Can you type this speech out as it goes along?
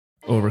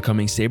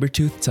Overcoming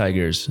saber-toothed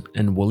tigers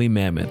and woolly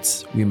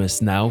mammoths, we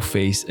must now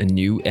face a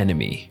new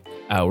enemy,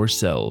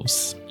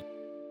 ourselves.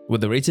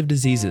 With the rates of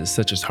diseases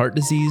such as heart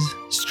disease,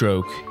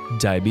 stroke,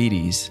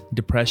 diabetes,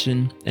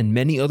 depression, and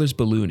many others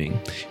ballooning,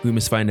 we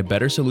must find a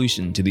better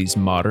solution to these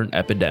modern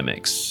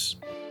epidemics.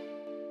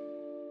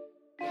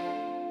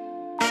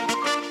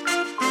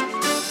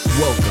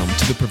 Welcome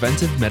to the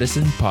Preventive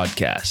Medicine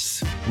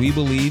Podcast. We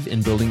believe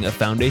in building a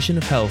foundation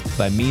of health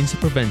by means of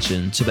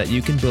prevention so that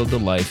you can build the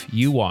life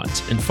you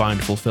want and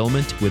find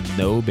fulfillment with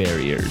no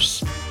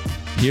barriers.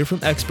 Hear from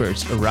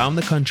experts around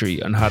the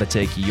country on how to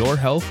take your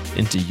health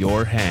into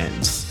your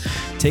hands.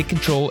 Take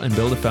control and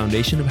build a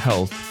foundation of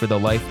health for the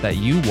life that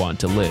you want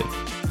to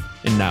live.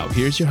 And now,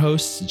 here's your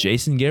hosts,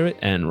 Jason Garrett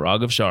and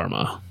Raghav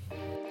Sharma.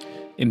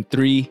 In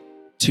 3,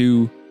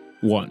 2,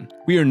 1.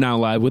 We are now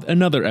live with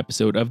another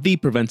episode of the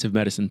Preventive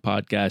Medicine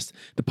Podcast,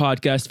 the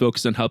podcast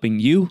focused on helping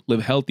you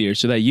live healthier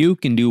so that you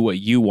can do what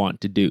you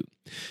want to do.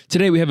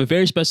 Today, we have a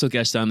very special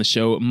guest on the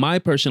show, my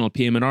personal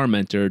PM&R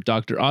mentor,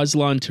 Dr.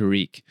 Azlan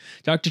Tariq.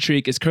 Dr.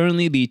 Tariq is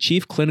currently the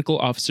Chief Clinical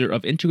Officer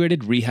of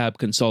Integrated Rehab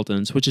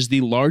Consultants, which is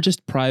the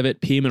largest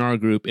private PM&R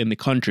group in the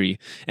country,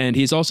 and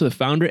he is also the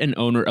founder and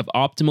owner of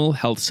Optimal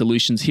Health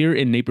Solutions here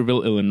in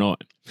Naperville, Illinois.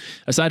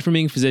 Aside from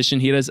being a physician,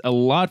 he does a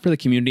lot for the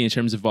community in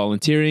terms of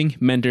volunteering,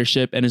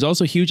 mentorship, and is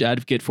also a huge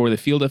advocate for the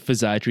field of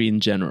physiatry in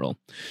general.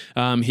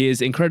 He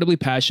is incredibly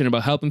passionate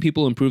about helping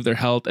people improve their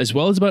health, as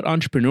well as about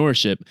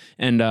entrepreneurship.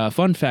 And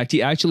fun fact,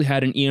 he actually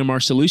had an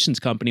EMR solutions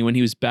company when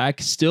he was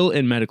back still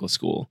in medical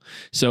school.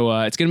 So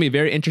it's going to be a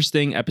very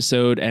interesting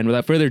episode. And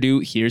without further ado,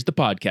 here's the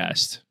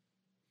podcast.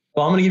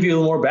 Well, I'm going to give you a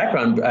little more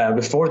background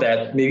before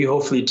that, maybe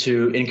hopefully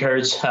to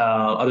encourage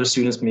other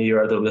students, maybe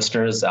or other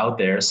listeners out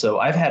there. So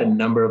I've had a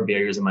number of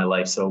barriers in my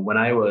life. So when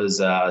I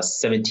was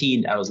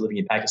 17, I was living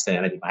in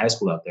Pakistan. I did my high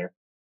school out there,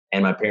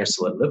 and my parents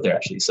still lived there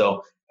actually.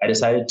 So I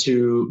decided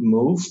to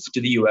move to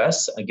the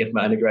US and get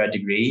my undergrad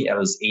degree. I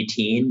was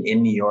 18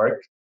 in New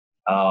York,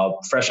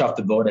 fresh off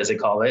the boat, as they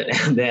call it.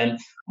 And then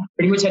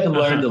pretty much had to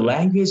learn the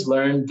language,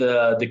 learn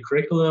the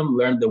curriculum,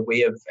 learn the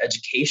way of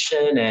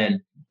education, and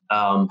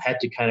had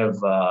to kind of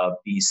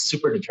be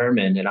super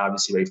determined and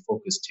obviously very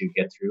focused to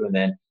get through, and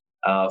then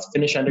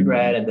finish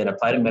undergrad and then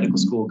apply to medical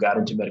school, got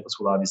into medical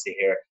school obviously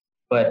here.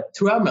 But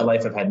throughout my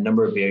life, I've had a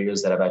number of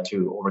barriers that I've had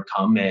to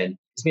overcome, and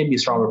it's made me a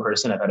stronger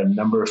person. I've had a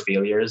number of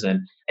failures,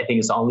 and I think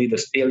it's only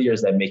the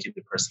failures that make you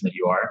the person that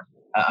you are.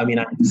 I'm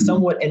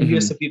somewhat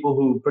envious of people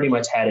who pretty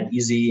much had it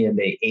easy and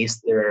they aced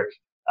their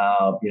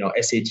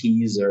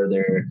SATs or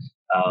their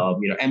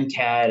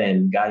MCAT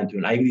and got into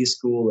an Ivy League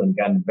school and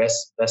gotten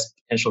best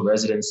potential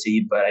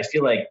residency. But I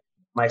feel like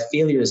my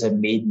failures have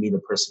made me the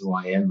person who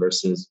I am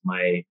versus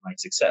my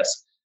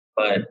success.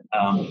 But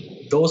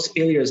those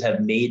failures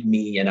have made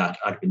me an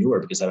entrepreneur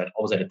because I've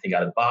always had to think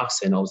out of the box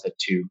and always had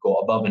to go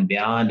above and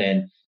beyond.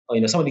 And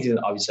some of these things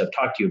obviously I've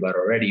talked to you about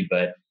already,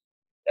 but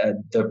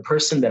the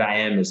person that I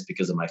am is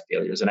because of my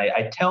failures. And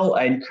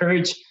I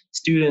encourage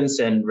students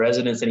and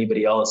residents,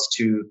 anybody else,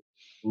 to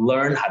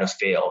learn how to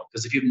fail.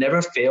 Because if you've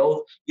never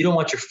failed, you don't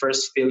want your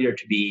first failure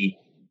to be,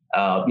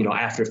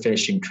 after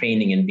finishing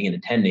training and being an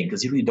attending,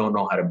 because you really don't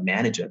know how to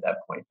manage it at that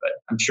point. But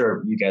I'm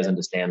sure you guys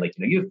understand,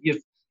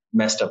 you've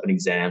messed up in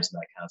exams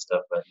and that kind of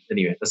stuff. But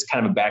anyway, that's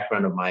kind of a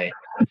background of my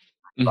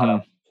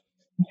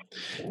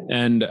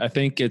And I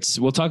think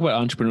we'll talk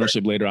about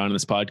entrepreneurship later on in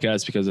this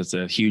podcast because it's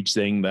a huge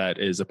thing that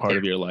is a part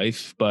of your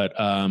life. But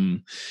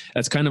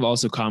that's kind of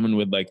also common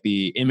with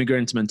the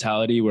immigrant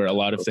mentality where a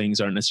lot of things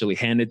aren't necessarily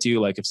handed to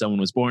you. Like if someone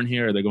was born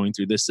here, they're going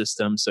through this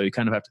system. So you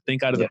kind of have to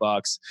think out of the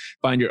box,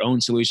 find your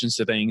own solutions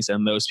to things.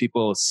 And those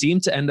people seem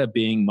to end up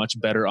being much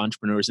better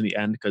entrepreneurs in the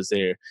end because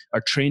they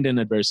are trained in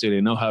adversity.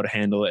 They know how to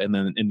handle it. And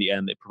then in the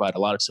end, they provide a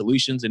lot of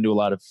solutions and do a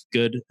lot of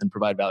good and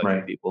provide value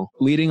to people.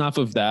 Leading off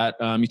of that,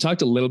 you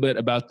talked a little bit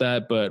about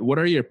that, but what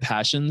are your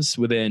passions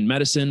within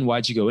medicine?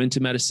 Why'd you go into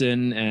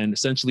medicine? And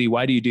essentially,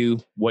 why do you do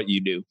what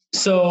you do?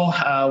 So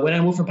when I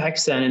moved from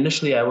Pakistan,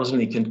 initially I wasn't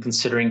really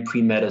considering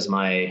pre-med as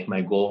my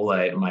goal.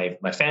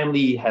 My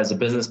family has a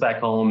business back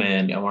home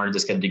and I wanted to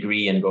just get a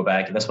degree and go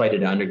back. And that's why I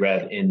did an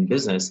undergrad in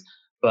business.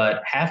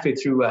 But halfway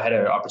through, I had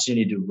an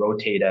opportunity to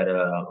rotate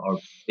or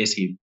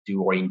basically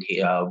do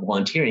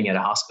volunteering at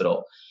a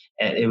hospital.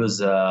 And it was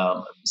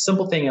a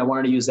simple thing. I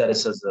wanted to use that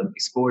as an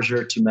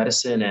exposure to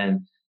medicine,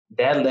 and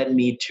that led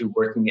me to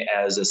working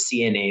as a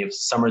CNA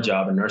summer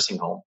job in a nursing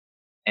home.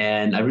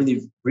 And I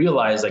really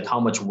realized how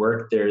much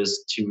work there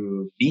is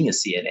to being a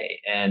CNA.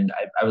 And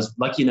I was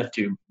lucky enough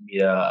to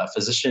meet a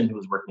physician who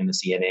was working in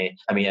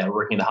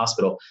working in the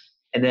hospital.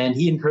 And then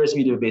he encouraged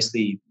me to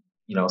basically,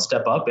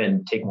 step up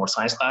and take more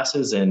science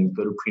classes and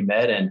go to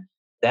pre-med. And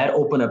that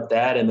opened up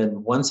that. And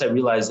then once I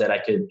realized that I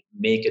could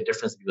make a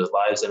difference in people's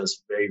lives, it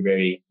was very,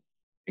 very,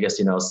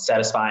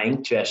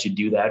 satisfying to actually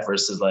do that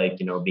versus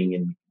being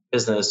in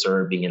business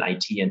or being in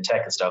IT and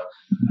tech and stuff.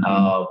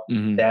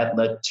 That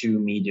led to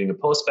me doing a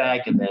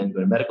post-bac and then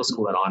going to medical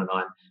school and on and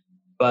on.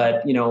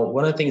 But,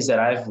 one of the things that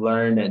I've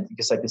learned, and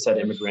because like I said,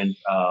 immigrant,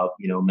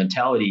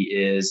 mentality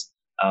is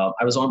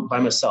I was on by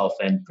myself,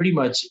 and pretty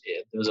much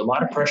there was a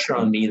lot of pressure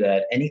on me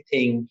that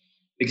anything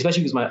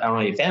especially because I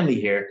don't have a family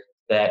here,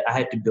 that I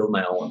had to build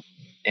my own.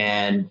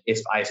 And if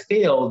I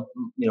failed,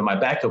 my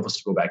backup was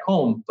to go back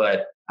home,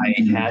 but I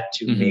had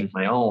to make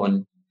my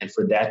own. And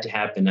for that to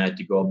happen, I had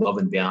to go above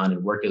and beyond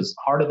and work as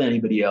harder than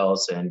anybody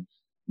else, and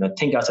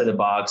think outside the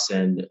box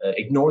and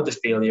ignore the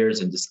failures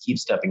and just keep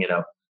stepping it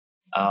up.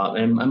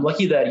 And I'm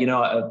lucky that,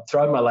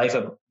 throughout my life,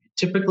 I've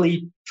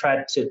typically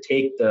tried to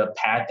take the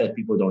path that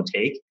people don't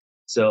take.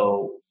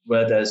 So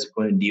whether that's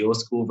going to DO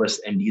school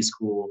versus MD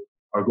school,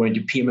 or going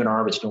to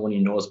PM&R, which no one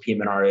even knows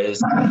PM&R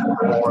is,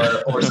 or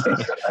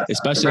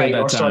especially right, at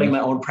that or starting time. my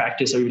own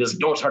practice, or even just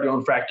don't start your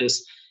own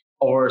practice,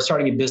 or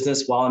starting a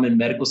business while I'm in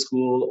medical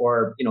school,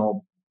 or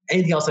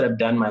anything else that I've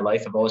done in my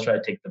life. I've always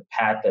tried to take the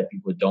path that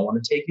people don't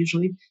want to take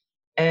usually.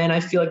 And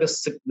I feel like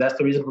that's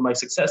the reason for my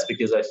success,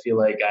 because I feel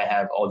like I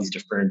have all these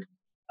different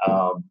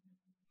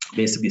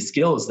basically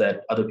skills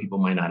that other people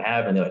might not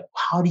have. And they're like,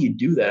 how do you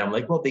do that? I'm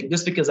like, well,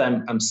 just because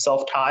I'm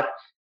self-taught,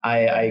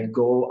 I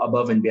go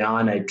above and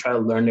beyond. I try to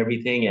learn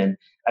everything, and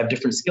I have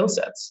different skill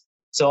sets.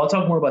 So I'll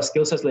talk more about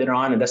skill sets later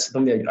on. And that's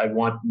something that I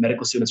want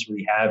medical students to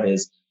really have,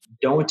 is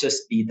don't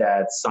just be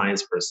that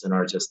science person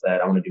or just that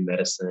I want to do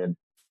medicine.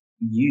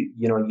 You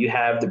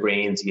have the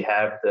brains, you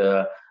have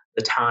the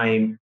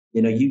time,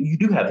 you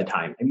do have the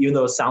time. And even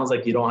though it sounds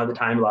like you don't have the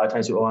time, a lot of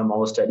times I'm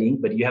always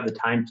studying, but you have the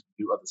time to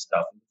do other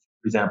stuff.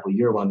 For example,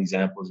 you're one of the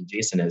examples, and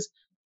Jason is,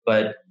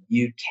 but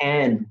you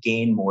can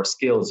gain more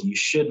skills. You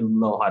should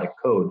know how to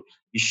code.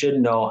 You should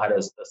know how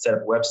to set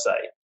up a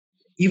website.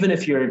 Even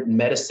if you're in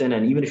medicine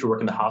and even if you work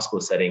in the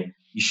hospital setting,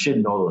 you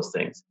should know those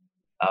things.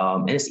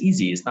 And it's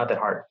easy. It's not that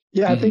hard.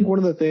 Yeah, I think one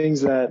of the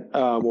things that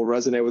will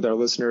resonate with our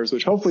listeners,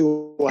 which hopefully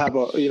will have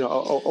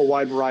a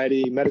wide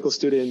variety, medical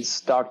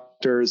students,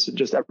 doctors,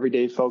 just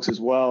everyday folks as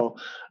well,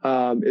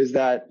 is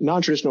that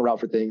non-traditional route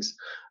for things.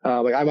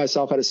 Like I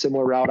myself had a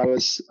similar route. I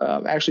was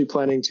actually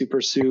planning to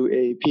pursue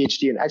a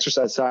PhD in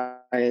exercise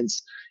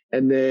science,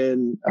 and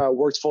then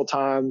worked full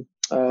time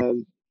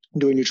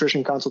doing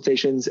nutrition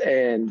consultations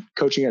and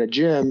coaching at a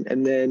gym,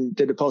 and then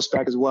did a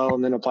post-bac as well,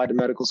 and then applied to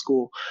medical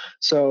school.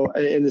 So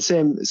in the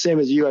same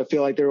as you, I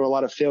feel like there were a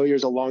lot of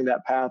failures along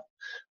that path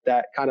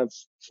that kind of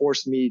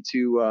forced me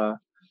to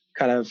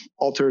kind of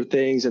alter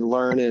things and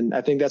learn. And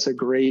I think that's a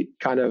great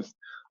kind of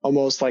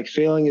almost like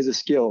failing is a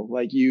skill.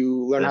 Like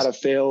you learn how to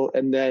fail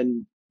and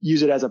then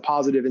use it as a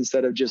positive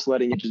instead of just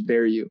letting it just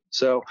bury you.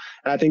 So,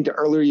 and I think the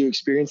earlier you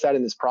experience that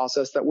in this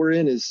process that we're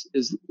in is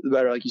the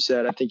better. Like you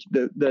said, I think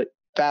the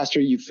faster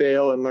you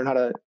fail and learn how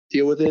to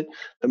deal with it,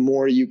 the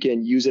more you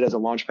can use it as a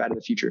launch pad in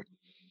the future.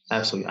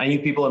 Absolutely. I knew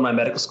people in my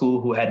medical school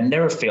who had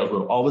never failed, who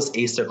would always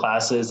ace their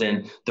classes.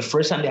 And the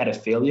first time they had a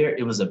failure,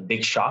 it was a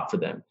big shock for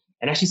them.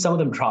 And actually some of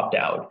them dropped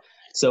out.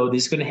 So they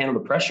just couldn't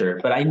handle the pressure.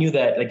 But I knew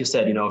that, like you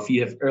said, if you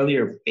have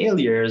earlier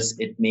failures,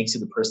 it makes you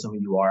the person who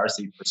you are.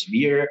 So you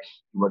persevere,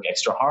 you work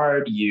extra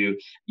hard, you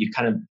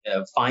kind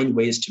of find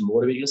ways to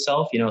motivate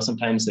yourself.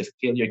 Sometimes the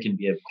failure can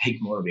be a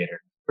big motivator.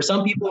 For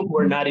some people who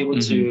are not able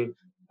to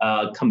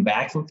come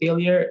back from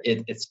failure,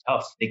 it's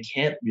tough. They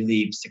can't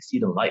really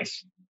succeed in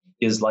life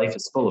because life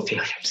is full of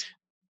failures.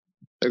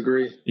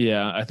 Agree.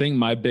 Yeah, I think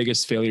my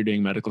biggest failure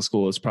during medical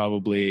school is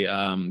probably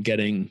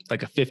getting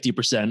like a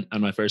 50%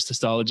 on my first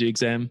histology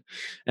exam.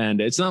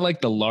 And it's not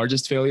like the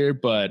largest failure,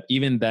 but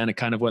even then it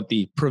kind of went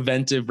the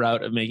preventive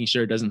route of making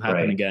sure it doesn't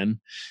happen again.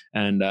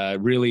 And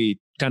really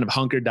kind of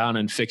hunkered down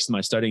and fixed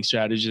my studying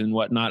strategy and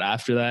whatnot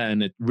after that.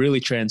 And it really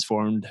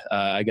transformed,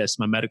 I guess,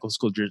 my medical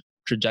school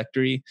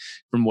trajectory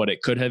from what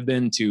it could have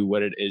been to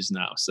what it is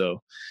now.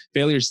 So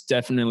failure is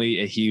definitely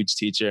a huge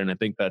teacher. And I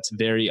think that's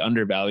very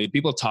undervalued.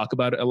 People talk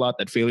about it a lot,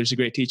 that failure is a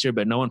great teacher,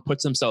 but no one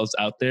puts themselves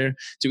out there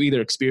to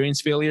either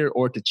experience failure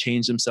or to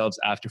change themselves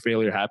after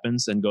failure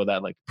happens and go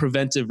that like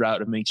preventive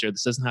route of making sure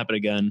this doesn't happen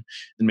again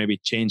and maybe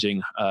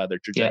changing their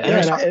trajectory. Yeah,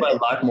 and I talk about a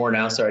lot more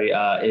now,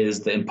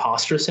 is the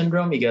imposter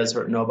syndrome. You guys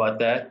know about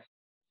that?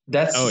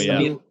 That's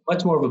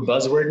much more of a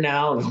buzzword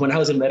now. When I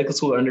was in medical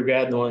school or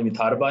undergrad, no one even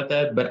thought about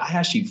that. But I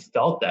actually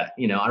felt that,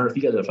 I don't know if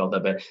you guys have felt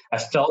that, but I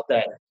felt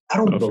that I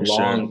don't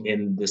belong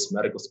in this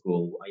medical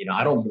school.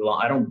 I don't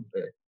belong.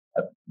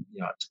 I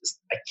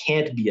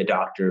can't be a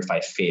doctor if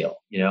I fail,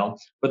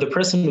 But the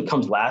person who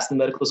comes last in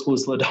medical school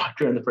is still a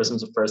doctor, and the person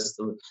who's first is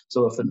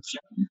still a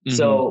physician.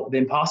 So the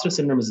imposter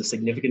syndrome is a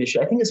significant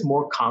issue. I think it's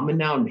more common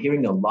now. I'm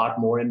hearing a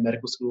lot more in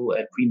medical school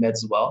and pre-meds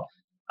as well.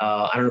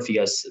 I don't know if you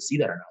guys see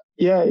that or not.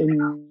 Yeah,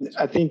 and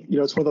I think,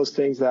 it's one of those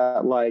things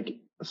that, like,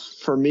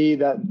 for me,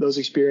 that those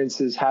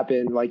experiences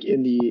happen like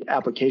in the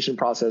application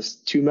process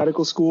to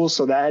medical school.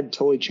 So that had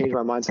totally changed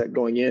my mindset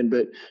going in.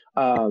 But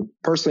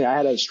personally, I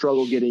had a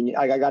struggle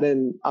I got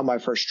in on my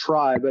first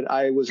try, but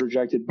I was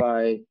rejected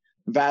by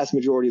vast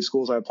majority of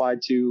schools I applied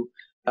to.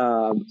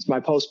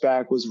 My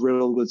post-bac was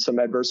riddled with some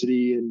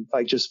adversity and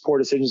like just poor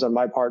decisions on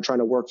my part, trying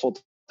to work full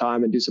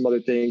time and do some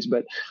other things.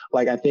 But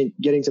like, I think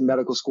getting to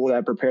medical school,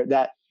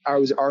 that I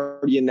was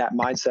already in that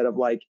mindset of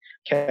like,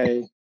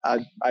 okay,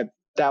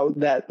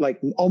 that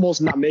like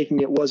almost not making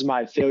it was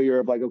my failure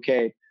of like,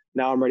 okay,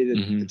 now I'm ready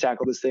to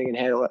tackle this thing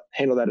and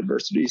handle that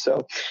adversity.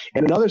 So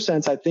in another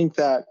sense, I think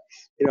that,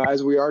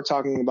 as we are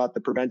talking about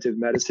the preventive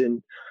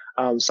medicine,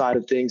 side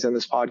of things on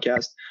this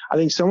podcast. I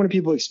think so many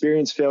people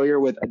experience failure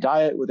with a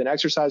diet, with an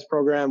exercise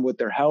program, with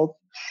their health.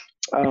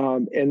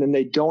 And then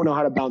they don't know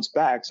how to bounce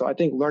back. So I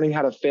think learning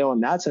how to fail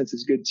in that sense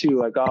is good too.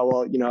 Like,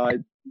 oh, well,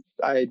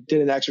 I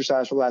did an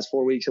exercise for the last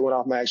 4 weeks. I went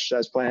off my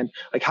exercise plan.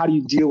 Like, how do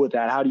you deal with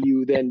that? How do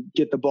you then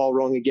get the ball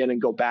rolling again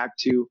and go back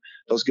to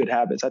those good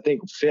habits? I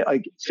think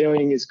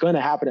failing is going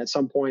to happen at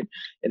some point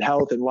in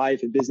health and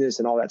life and business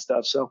and all that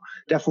stuff. So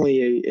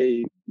definitely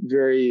a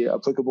very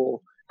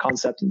applicable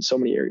concept in so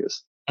many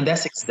areas. And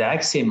that's the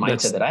exact same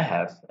mindset that I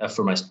have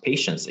for my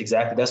patients.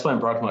 Exactly. That's why I'm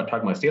talking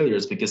about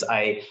failures, because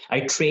I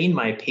train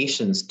my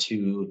patients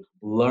to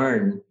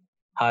learn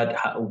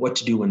what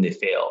to do when they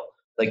fail.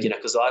 Like,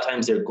 because a lot of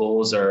times their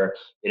goals are,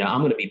 I'm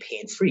going to be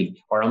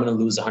pain-free, or I'm going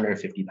to lose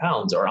 150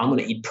 pounds, or I'm going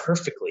to eat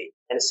perfectly.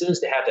 And as soon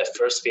as they have that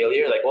first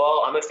failure, like,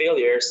 well, I'm a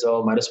failure,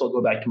 so might as well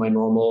go back to my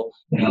normal,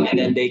 and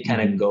then they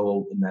kind of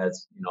go in that,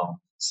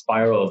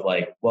 spiral of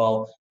like,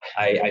 well,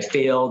 I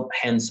failed,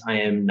 hence I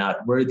am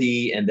not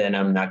worthy, and then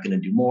I'm not going to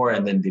do more.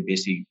 And then they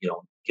basically,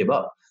 give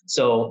up.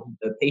 So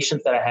the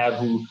patients that I have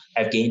who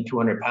have gained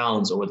 200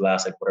 pounds over the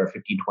last,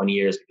 15, 20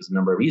 years because of a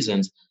number of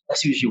reasons,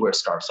 that's usually where it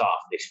starts off.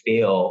 They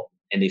fail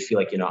and they feel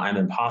like, I'm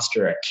an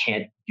imposter, I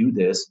can't do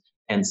this,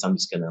 and so I'm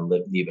just going to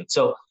leave it.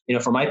 So,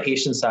 for my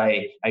patients,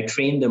 I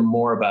train them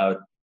more about,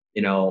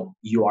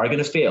 you are going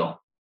to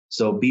fail.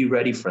 So be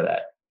ready for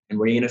that. And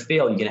when you're going to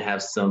fail, you're going to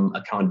have some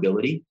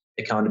accountability.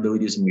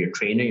 Accountability is from your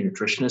trainer, your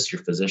nutritionist,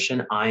 your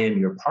physician. I am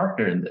your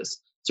partner in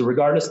this. So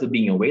regardless of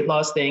being a weight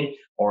loss thing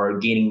or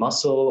gaining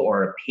muscle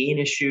or a pain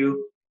issue,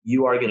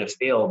 you are going to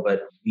fail,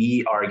 but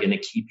we are going to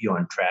keep you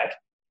on track.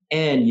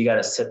 And you got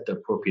to set the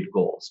appropriate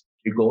goals.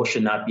 Your goal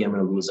should not be, I'm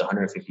going to lose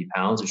 150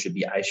 pounds. It should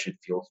be, I should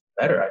feel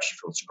better. I should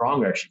feel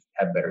stronger. I should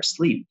have better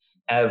sleep.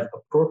 Have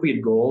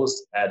appropriate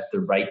goals at the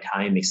right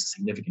time makes a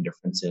significant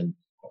difference in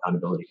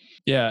accountability.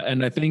 Yeah.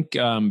 And I think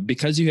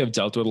because you have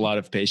dealt with a lot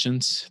of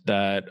patients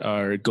that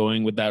are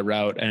going with that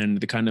route, and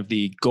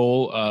the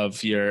goal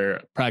of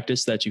your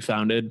practice that you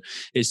founded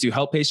is to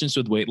help patients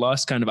with weight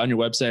loss. Kind of on your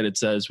website, it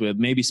says with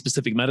maybe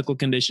specific medical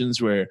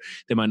conditions where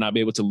they might not be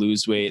able to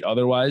lose weight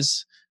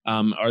otherwise.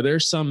 Are there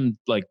some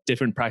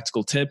different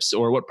practical tips,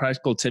 or what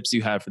practical tips do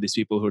you have for these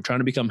people who are trying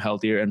to become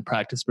healthier and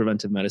practice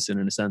preventive medicine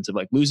in a sense of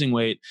losing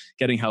weight,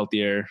 getting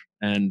healthier,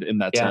 and in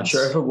that sense? Yeah,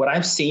 sure. For what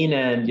I've seen,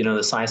 and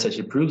the science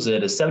actually proves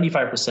it, is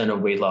 75% of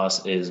weight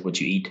loss is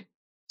what you eat.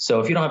 So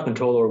if you don't have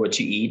control over what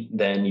you eat,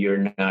 then you're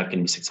not going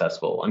to be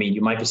successful. I mean,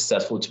 you might be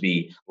successful to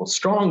be a little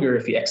stronger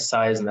if you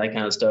exercise and that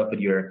kind of stuff, but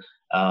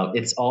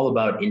it's all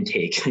about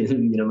intake,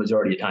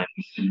 majority of the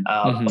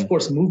time. Of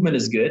course, movement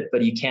is good,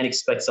 but you can't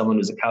expect someone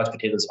who's a couch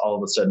potato to all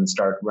of a sudden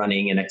start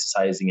running and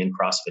exercising and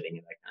CrossFitting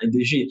and that kind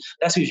of.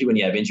 That's usually when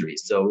you have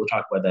injuries. So we'll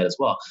talk about that as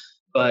well.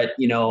 But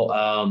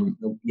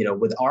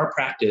with our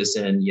practice,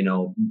 and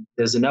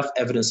there's enough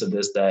evidence of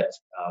this that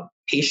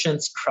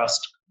patients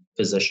trust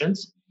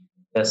physicians.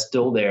 That's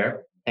still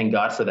there. Thank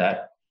God for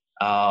that.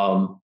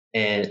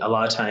 And a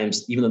lot of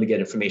times, even though they get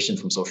information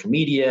from social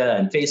media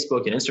and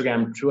Facebook and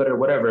Instagram, Twitter,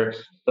 whatever,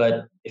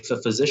 but if a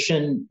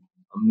physician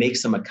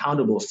makes them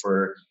accountable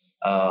for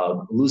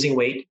losing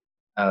weight,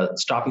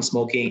 stopping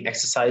smoking,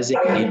 exercising,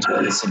 they need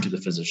to listen to the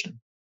physician.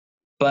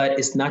 But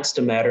it's not just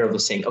a matter of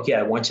saying, okay,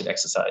 I want you to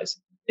exercise.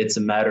 It's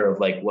a matter of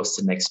what's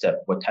the next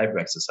step? What type of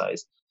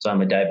exercise? So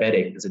I'm a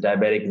diabetic. Is a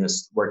diabetic going to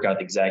work out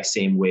the exact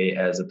same way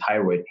as a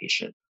thyroid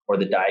patient? Or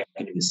the diet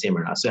can do the same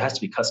or not. So it has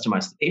to be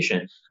customized to the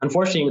patient.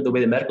 Unfortunately, with the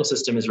way the medical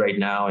system is right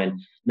now,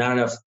 and not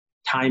enough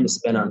time is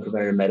spent on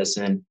preventive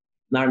medicine,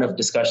 not enough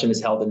discussion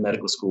is held in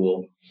medical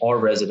school or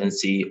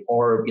residency,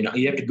 or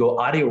you have to go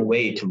out of your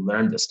way to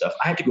learn this stuff.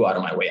 I had to go out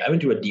of my way. I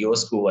went to a DO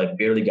school. I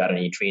barely got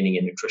any training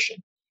in nutrition.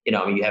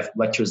 You have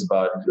lectures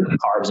about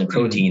carbs and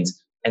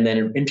proteins, and then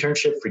an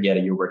internship, forget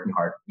it. You're working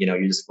hard.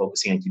 You're just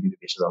focusing on keeping the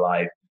patients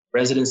alive.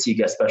 Residency, you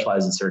get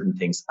specialized in certain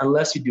things.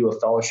 Unless you do a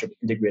fellowship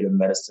in integrative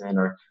medicine,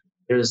 or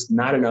there's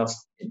not enough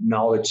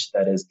knowledge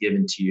that is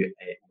given to you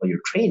while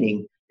you're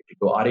training to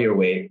go out of your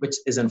way, which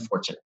is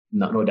unfortunate,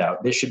 no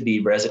doubt. There should be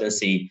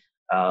residency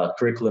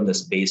curriculum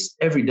that's based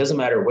doesn't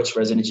matter which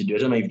residency you do. It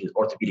doesn't matter if you do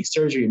orthopedic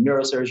surgery,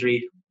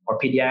 neurosurgery, or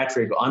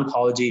pediatric or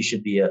oncology. It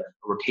should be a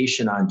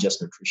rotation on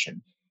just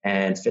nutrition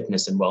and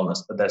fitness and wellness,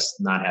 but that's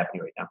not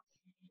happening right now.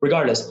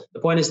 Regardless, the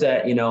point is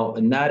that,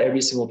 not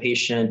every single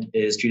patient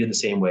is treated the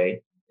same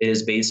way. It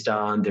is based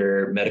on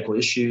their medical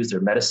issues,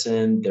 their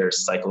medicine, their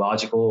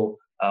psychological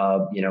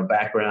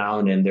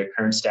background and their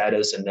current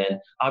status, and then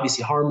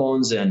obviously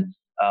hormones and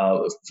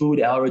food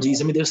allergies.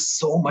 I mean, there's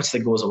so much that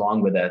goes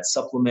along with that.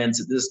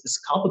 Supplements, it's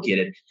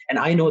complicated. And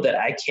I know that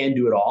I can't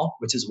do it all,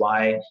 which is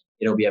why,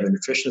 we have a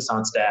nutritionist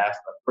on staff,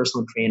 a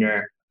personal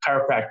trainer,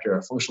 chiropractor,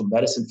 a functional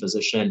medicine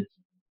physician.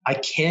 I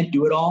can't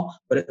do it all,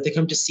 but if they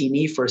come to see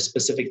me for a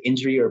specific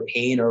injury or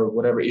pain or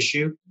whatever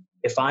issue,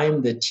 if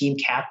I'm the team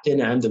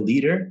captain and I'm the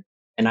leader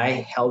and I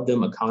held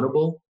them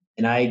accountable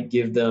and I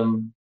give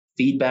them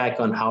feedback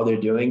on how they're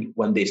doing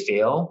when they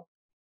fail,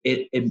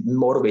 it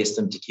motivates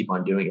them to keep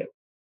on doing it.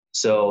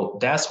 So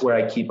that's where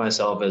I keep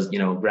myself as,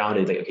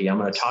 grounded. Like, okay, I'm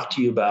going to talk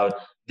to you about,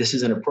 this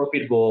is an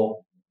appropriate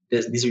goal.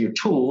 these are your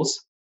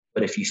tools,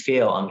 but if you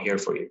fail, I'm here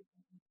for you.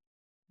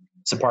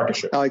 It's a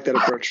partnership. I like that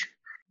approach.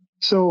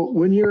 So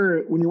when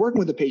you're working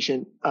with a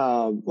patient,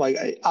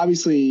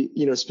 obviously,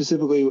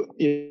 specifically,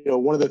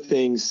 one of the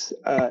things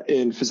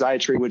in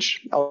physiatry,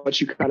 which I'll let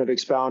you kind of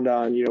expound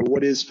on,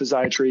 what is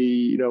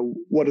physiatry,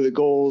 what are the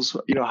goals,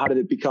 how did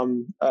it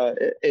become an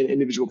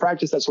individual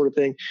practice, that sort of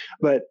thing.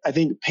 But I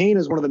think pain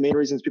is one of the main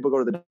reasons people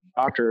go to the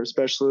doctor,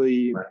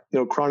 especially,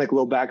 chronic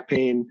low back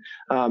pain,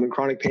 and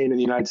chronic pain in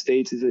the United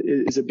States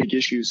is a big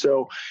issue.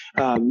 So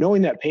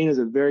knowing that pain is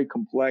a very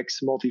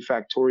complex,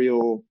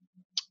 multifactorial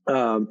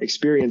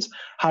experience,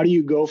 how do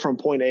you go from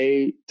point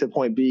A to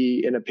point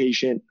B in a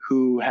patient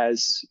who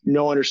has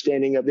no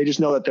understanding of, they just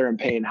know that they're in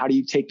pain? How do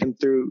you take them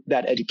through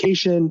that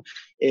education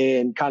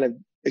and kind of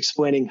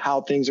explaining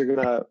how things are going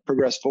to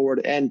progress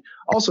forward, and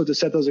also to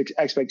set those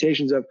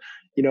expectations of,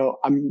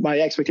 my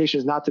expectation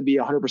is not to be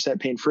 100%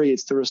 pain free,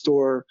 it's to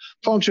restore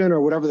function or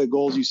whatever the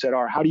goals you set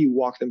are. How do you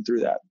walk them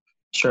through that?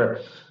 Sure.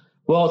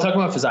 Well,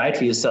 talking about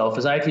physiatry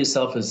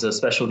itself is a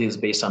specialty that's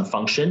based on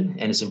function,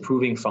 and it's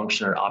improving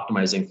function or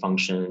optimizing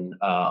function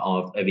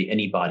of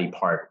any body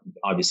part.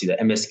 Obviously, the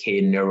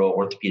MSK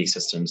neuro-orthopedic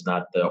systems,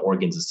 not the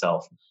organs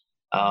itself.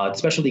 The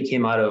specialty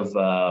came out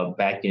of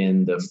back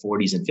in the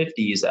 40s and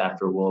 50s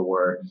after World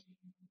War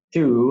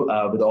II,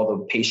 with all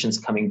the patients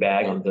coming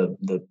back,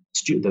 the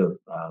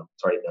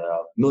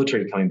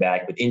military coming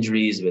back with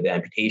injuries, with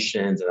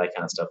amputations, and that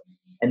kind of stuff.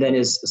 And then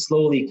is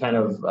slowly kind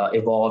of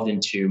evolved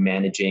into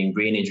managing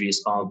brain injuries,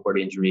 spinal cord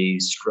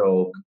injuries,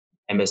 stroke,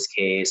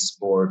 MSK,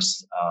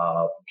 sports,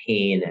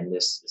 pain, and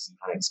this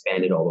kind of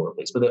expanded all over the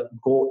place. But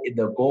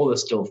the goal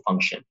is still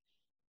function.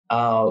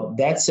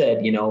 That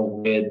said,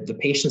 with the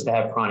patients that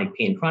have chronic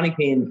pain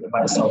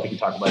by itself, we can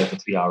talk about it for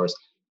 3 hours.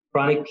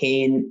 Chronic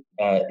pain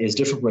is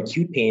different from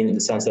acute pain in the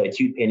sense that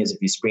acute pain is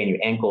if you sprain your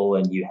ankle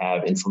and you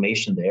have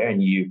inflammation there,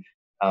 and you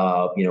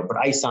put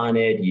ice on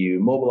it, you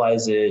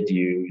mobilize it,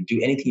 you do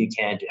anything you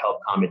can to help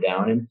calm it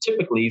down. And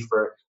typically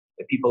for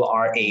the people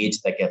our age,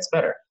 that gets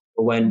better.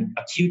 But when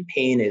acute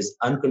pain is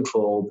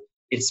uncontrolled,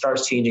 it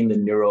starts changing the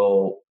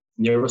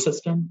nervous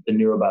system, the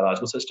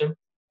neurobiological system,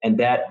 and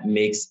that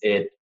makes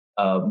it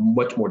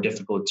much more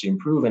difficult to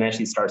improve, and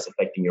actually starts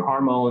affecting your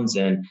hormones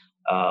and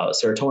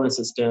serotonin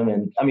system.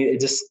 And it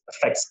just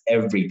affects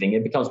everything.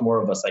 It becomes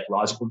more of a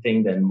psychological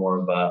thing than more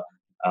of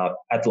a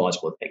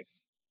pathological thing.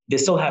 They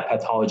still have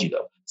pathology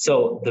though.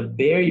 So the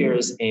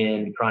barriers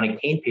in chronic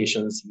pain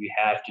patients, you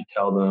have to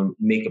tell them,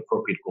 make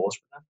appropriate goals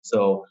for them.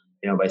 So,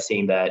 by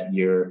saying that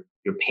your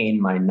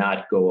pain might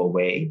not go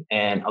away.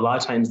 And a lot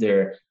of times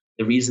the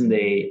reason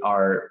they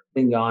are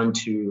clinging on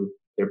to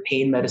their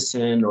pain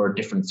medicine or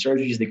different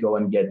surgeries, they go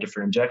and get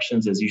different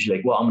injections, is usually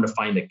like, well, I'm going to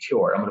find the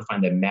cure. I'm going to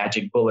find the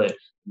magic bullet,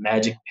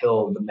 magic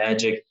pill, the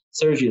magic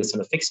surgery that's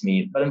going to fix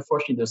me. But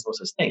unfortunately, there's no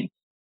such thing.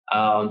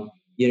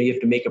 You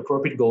have to make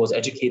appropriate goals,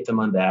 educate them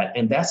on that.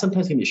 And that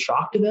sometimes can be a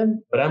shock to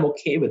them, but I'm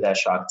okay with that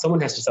shock. Someone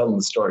has to tell them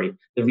the story,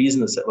 the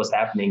reason this was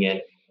happening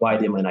and why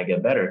they might not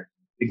get better.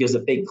 Because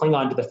if they cling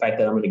on to the fact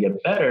that I'm going to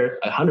get better,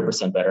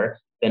 100% better,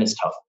 then it's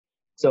tough.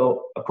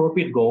 So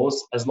appropriate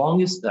goals, as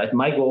long as,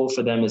 my goal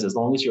for them is as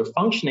long as you're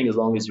functioning, as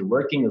long as you're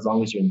working, as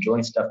long as you're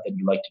enjoying stuff that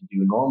you like to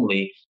do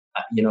normally,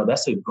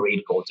 that's a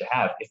great goal to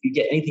have. If you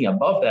get anything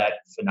above that,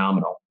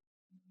 phenomenal.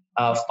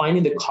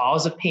 Finding the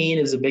cause of pain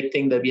is a big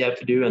thing that we have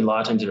to do. And a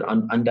lot of times they're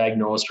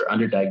undiagnosed or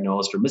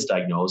underdiagnosed or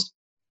misdiagnosed.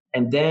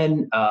 And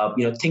then,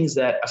 things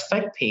that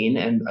affect pain.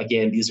 And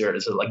again, these are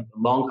like a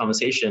long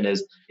conversation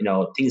is,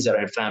 things that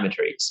are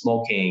inflammatory,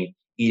 smoking,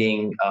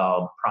 eating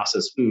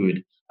processed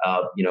food,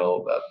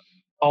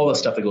 all the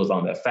stuff that goes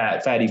along with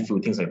that, fatty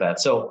food, things like that.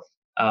 So,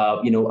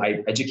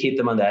 I educate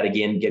them on that,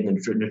 again, getting the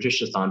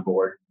nutritionists on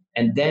board.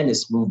 And then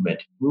it's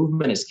movement.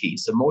 Movement is key.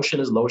 So motion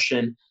is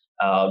lotion.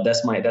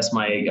 That's my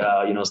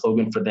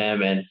slogan for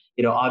them. And,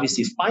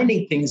 obviously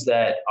finding things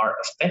that are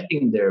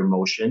affecting their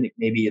motion.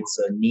 Maybe it's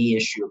a knee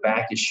issue, a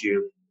back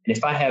issue. And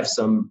if I have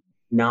some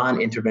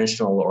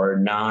non-interventional or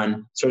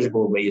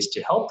non-surgical ways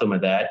to help them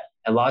with that,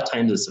 a lot of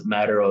times it's a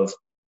matter of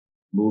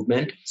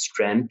movement,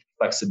 strength,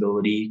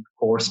 flexibility,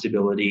 core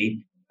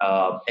stability.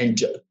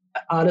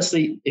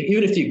 Honestly,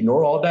 even if you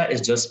ignore all that,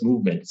 it's just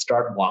movement.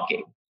 Start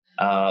walking.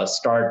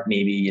 Start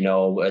maybe,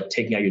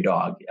 taking out your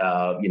dog,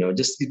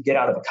 just get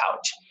out of the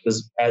couch.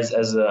 Because as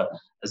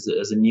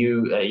a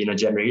new,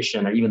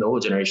 generation, or even the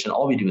old generation,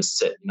 all we do is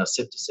sit,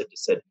 sit to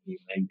sit,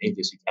 and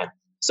as you can.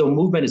 So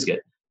movement is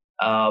good.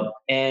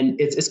 And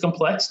it's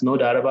complex, no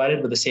doubt about it.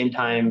 But at the same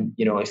time,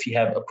 if you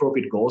have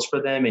appropriate goals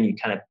for them and you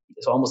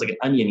it's almost like an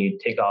onion, you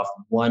take off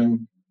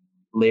one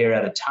layer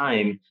at a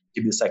time. It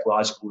could be the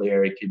psychological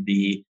layer. It could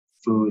be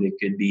food, it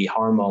could be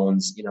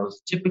hormones.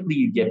 Typically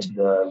you get to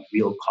the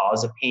real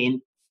cause of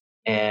pain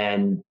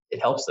and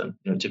it helps them,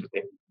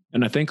 typically.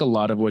 And I think a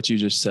lot of what you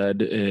just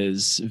said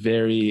is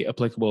very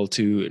applicable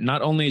to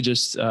not only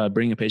just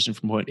bringing a patient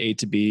from point A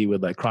to B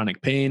with like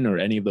chronic pain or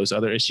any of those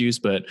other issues,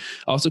 but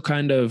also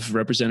kind of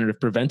representative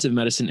preventive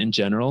medicine in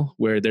general,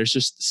 where there's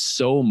just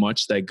so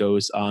much that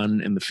goes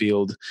on in the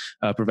field,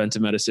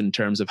 preventive medicine, in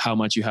terms of how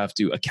much you have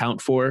to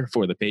account for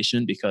the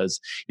patient, because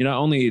you're not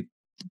only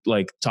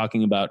like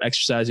talking about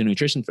exercise and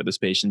nutrition for this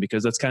patient,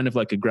 because that's kind of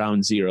like a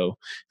ground zero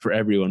for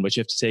everyone. But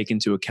you have to take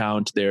into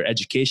account their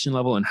education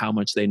level and how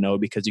much they know,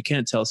 because you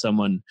can't tell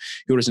someone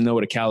who doesn't know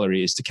what a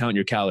calorie is to count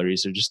your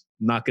calories. They're just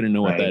not going to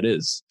know what that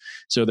is.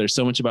 So there's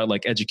so much about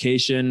like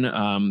education.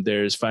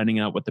 There's finding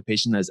out what the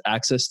patient has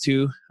access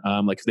to.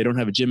 Like if they don't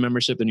have a gym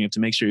membership, then you have to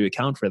make sure you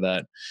account for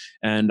that.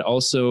 And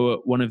also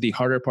one of the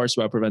harder parts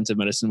about preventive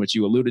medicine, which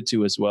you alluded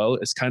to as well,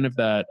 is kind of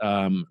that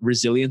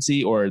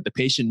resiliency, or the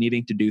patient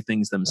needing to do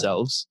things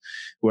themselves.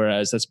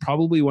 Whereas that's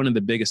probably one of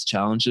the biggest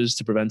challenges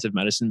to preventive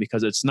medicine,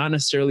 because it's not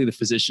necessarily the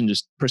physician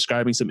just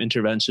prescribing some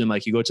intervention.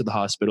 Like you go to the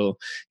hospital,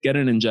 get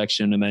an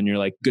injection, and then you're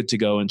like good to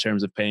go in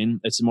terms of pain.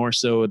 It's more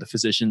so the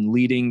physician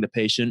leading the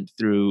patient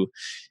through,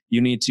 you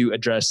need to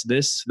address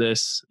this,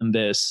 this, and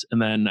this. And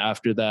then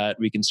after that,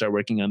 we can start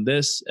working on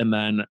this. And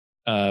then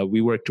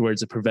we work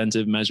towards a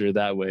preventive measure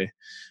that way.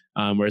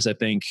 Whereas I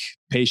think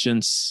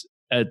patients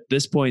at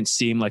this point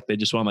seem like they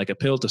just want like a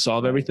pill to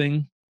solve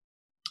everything.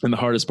 And the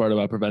hardest part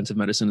about preventive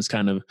medicine is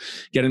kind of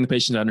getting the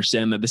patient to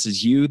understand that this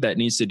is you that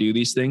needs to do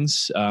these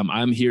things.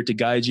 I'm here to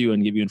guide you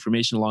and give you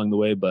information along the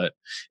way, but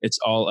it's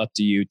all up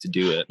to you to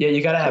do it. Yeah,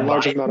 you got to have a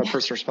large amount of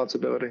personal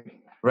responsibility.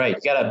 Right.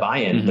 You got to buy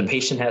in. Mm-hmm. The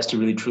patient has to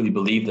really, truly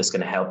believe that's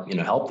going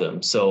to help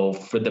them. So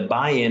for the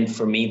buy-in,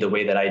 for me, the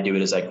way that I do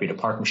it is I create a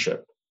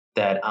partnership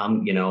that,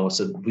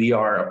 so we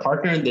are a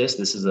partner in this.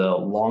 This is a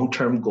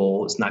long-term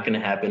goal. It's not going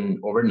to happen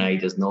overnight.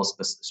 There's no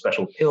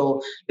special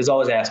pill. There's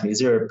always asked me, is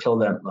there a pill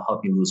that will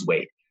help you lose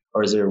weight?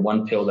 Or is there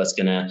one pill that's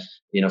going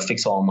to,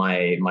 fix all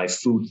my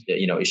food,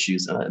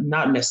 issues?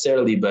 Not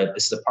necessarily, but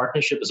this is a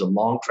partnership. It's a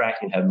long track.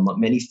 You have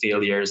many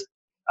failures.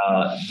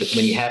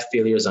 When you have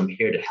failures, I'm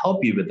here to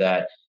help you with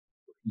that.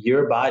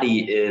 Your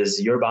body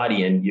is your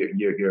body, and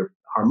your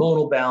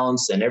hormonal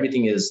balance and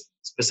everything is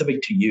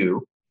specific to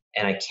you.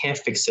 And I can't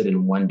fix it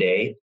in one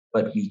day,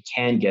 but we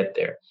can get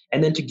there.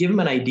 And then to give them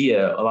an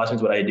idea, a lot of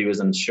times what I do is,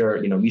 I'm sure,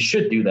 we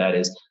should do that,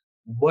 is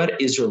what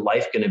is your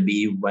life going to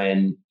be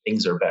when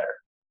things are better?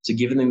 So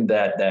giving them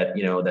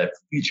that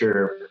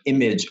future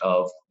image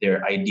of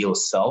their ideal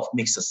self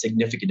makes a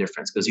significant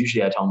difference. Because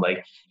usually I tell them,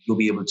 like, you'll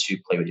be able to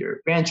play with your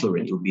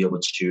grandchildren, you'll be able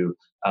to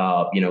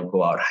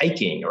go out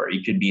hiking, or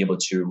you could be able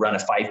to run a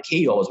 5K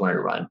you always wanted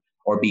to run,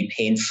 or be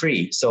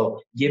pain-free. So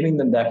giving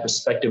them that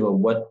perspective of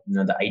what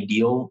the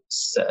ideal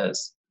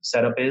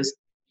setup is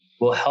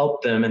will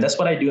help them. And that's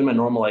what I do in my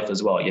normal life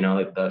as well.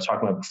 Like I was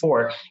talking about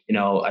before,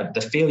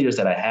 the failures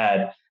that I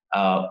had.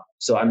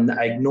 So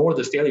I ignore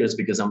the failures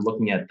because I'm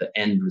looking at the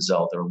end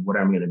result, or what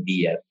I'm going to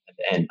be at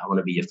the end. I want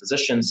to be a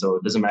physician. So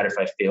it doesn't matter if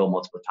I fail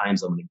multiple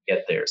times, I'm going to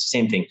get there.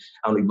 Same thing.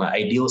 I'm going to be my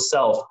ideal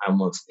self. I'm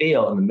going to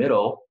fail in the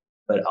middle,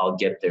 but I'll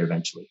get there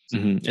eventually.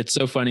 Mm-hmm. It's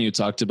so funny you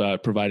talked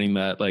about providing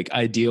that like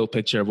ideal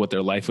picture of what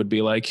their life would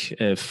be like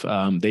if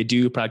they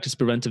do practice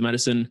preventive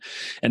medicine.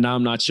 And now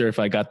I'm not sure if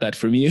I got that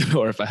from you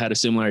or if I had a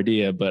similar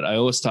idea, but I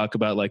always talk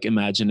about like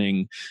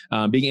imagining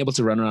being able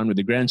to run around with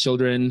your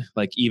grandchildren.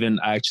 Like even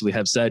I actually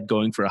have said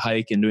going for a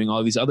hike and doing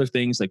all these other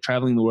things, like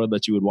traveling the world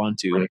that you would want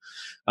to.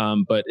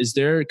 Right. But is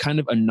there kind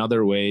of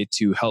another way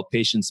to help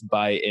patients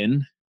buy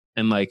in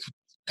and like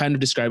kind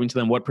of describing to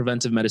them what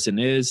preventive medicine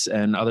is,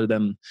 and other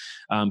than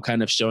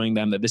kind of showing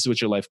them that this is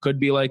what your life could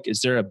be like?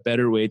 Is there a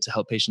better way to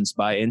help patients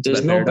buy into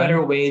There's that no paradigm?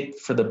 better way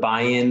for the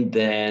buy-in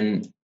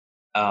than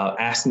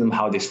asking them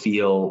how they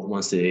feel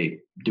once they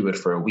do it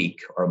for a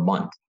week or a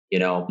month,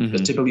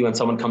 because typically when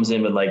someone comes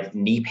in with like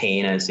knee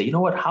pain, and I say,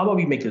 how about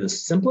we make it the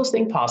simplest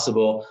thing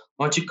possible?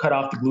 Why don't you cut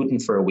off the gluten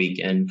for a week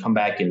and come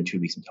back in 2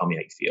 weeks and tell me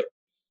how you feel?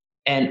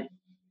 And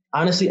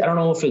honestly, I don't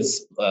know if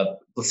it's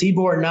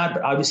placebo or not,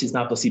 but obviously it's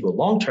not placebo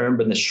long-term,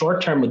 but in the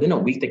short term, within a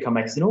week, they come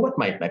back and say,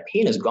 my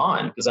pain is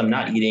gone because I'm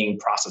not eating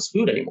processed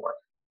food anymore.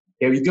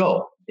 There you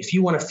go. If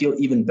you want to feel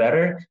even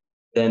better,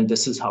 then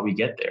this is how we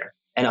get there.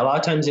 And a lot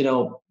of times,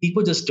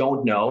 people just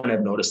don't know. And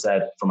I've noticed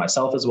that for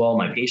myself as well,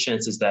 my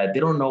patients, is that they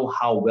don't know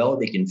how well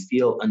they can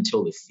feel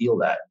until they feel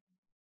that.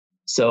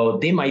 So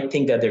they might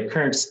think that their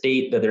current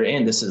state that they're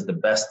in, this is the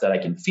best that I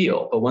can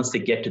feel. But once they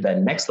get to that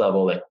next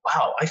level, like,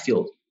 wow,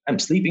 I'm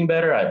sleeping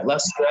better, I have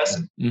less stress.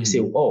 Mm-hmm. You say,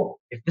 oh,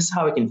 if this is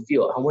how I can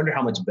feel, I wonder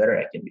how much better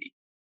I can be.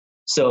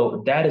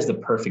 So that is the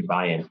perfect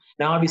buy-in.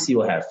 Now, obviously,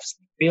 we'll have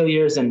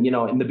failures. And,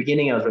 in the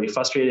beginning, I was very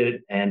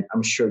frustrated. And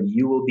I'm sure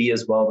you will be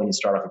as well when you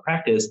start off a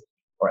practice,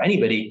 or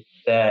anybody,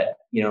 that,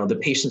 the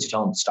patients, you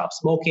tell them to stop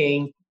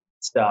smoking,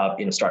 start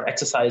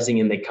exercising,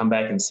 and they come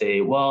back and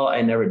say, well,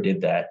 I never did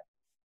that.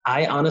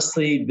 I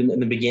honestly, in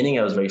the beginning,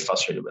 I was very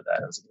frustrated with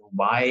that. I was like,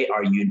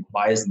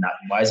 why is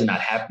it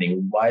not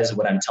happening? Why is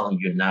what I'm telling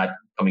you not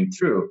coming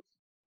through?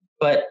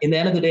 But in the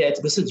end of the day,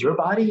 this is your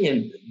body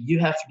and you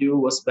have to do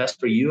what's best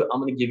for you.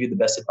 I'm going to give you the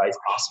best advice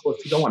possible.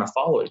 If you don't want to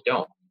follow it,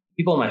 don't.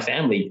 People in my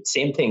family,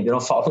 same thing. They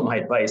don't follow my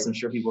advice. I'm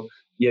sure people,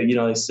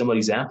 similar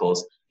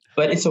examples,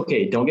 but it's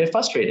okay. Don't get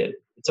frustrated.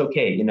 It's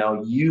okay.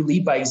 You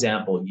lead by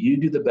example. You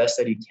do the best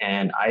that you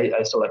can. I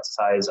still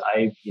exercise.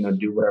 I,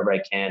 do whatever I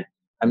can.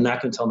 I'm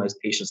not going to tell my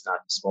patients not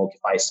to smoke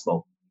if I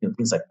smoke,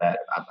 things like that.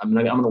 I'm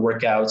going to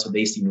work out so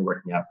they see me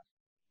working out.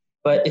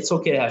 but it's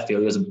okay to have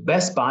failures. The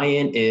best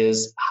buy-in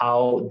is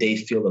how they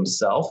feel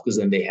themselves, because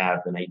then they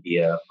have an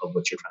idea of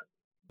what you're trying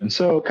to do.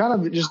 So kind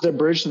of just a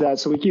bridge to that.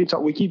 So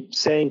we keep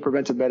saying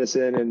preventive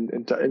medicine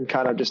and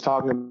kind of just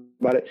talking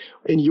about it.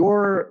 In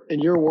your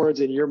words,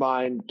 in your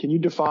mind, can you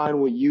define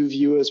what you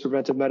view as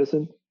preventive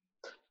medicine?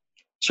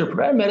 Sure.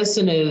 Preventive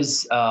medicine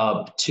is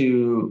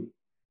to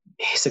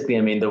basically,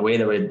 I mean, the way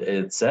that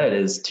it's said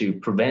is to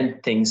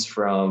prevent things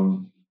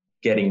from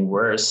getting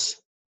worse,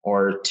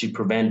 or to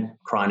prevent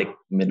chronic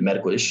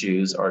medical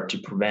issues, or to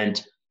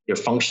prevent your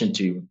function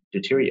to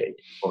deteriorate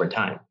over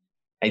time.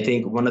 I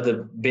think one of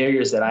the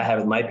barriers that I have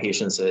with my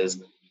patients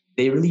is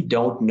they really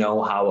don't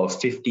know how a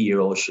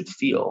 50-year-old should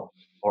feel,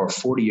 or a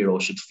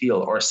 40-year-old should feel,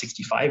 or a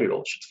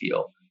 65-year-old should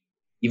feel.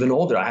 Even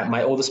older,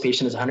 my oldest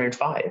patient is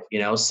 105,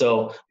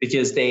 so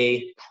because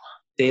they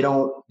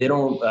don't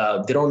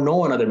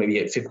know another maybe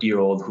a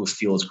 50-year-old who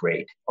feels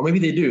great, or maybe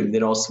they do. They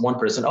know one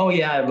person. Oh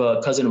yeah, I have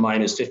a cousin of mine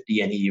who's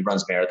 50 and he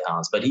runs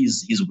marathons, but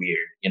he's weird,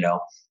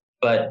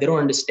 But they don't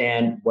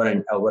understand what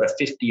a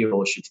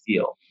 50-year-old should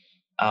feel.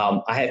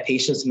 I have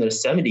patients in their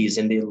 70s,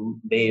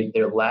 and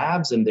their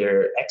labs and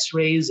their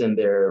X-rays and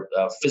their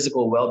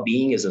physical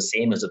well-being is the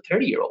same as a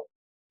 30-year-old.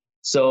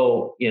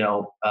 So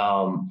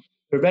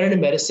preventative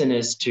medicine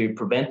is to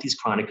prevent these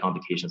chronic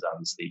complications,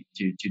 obviously,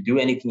 to do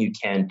anything you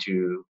can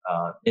to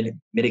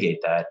mitigate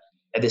that.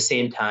 At the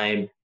same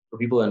time, for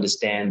people to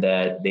understand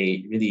that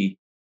they really,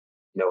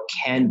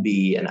 can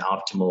be an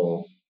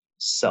optimal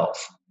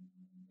self,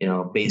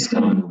 based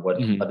on what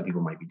other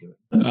people might be doing.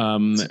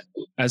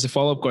 As a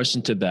follow-up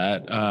question to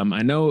that,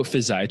 I know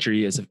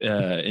physiatry is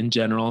in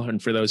general,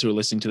 and for those who are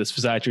listening to this,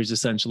 physiatry is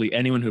essentially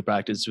anyone who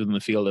practices within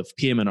the field of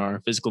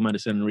PM&R, physical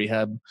medicine and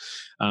rehab.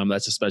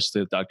 That's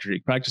especially what Dr.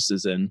 Tariq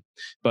practices in.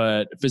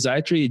 But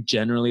physiatry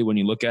generally, when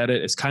you look at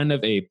it, is kind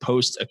of a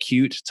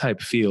post-acute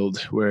type field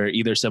where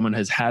either someone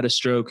has had a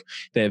stroke,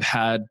 they've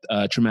had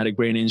a traumatic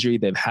brain injury,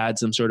 they've had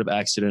some sort of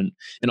accident,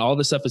 and all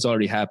this stuff has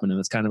already happened. And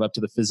it's kind of up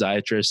to the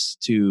physiatrist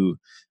to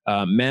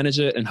manage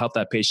it and help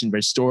that patient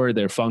restore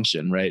their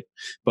function, right?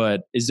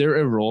 But is there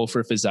a role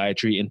for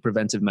physiatry in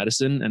preventive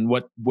medicine, and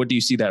what do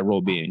you see that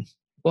role being?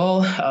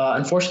 Well,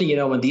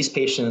 unfortunately, when these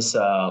patients,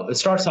 it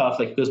starts off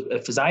because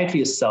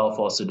physiatry itself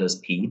also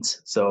does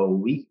peds. So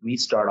we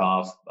start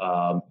off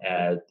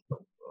at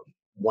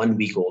 1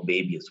 week old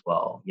baby as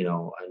well,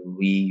 and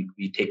we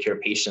take care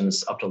of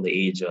patients up till the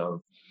age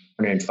of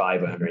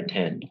 105 or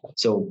 110.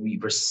 So we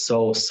were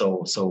so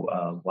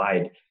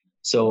wide.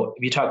 So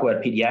if you talk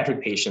about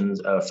pediatric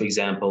patients, for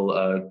example,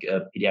 a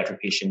pediatric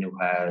patient who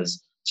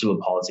has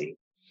cerebral palsy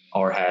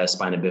or has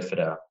spina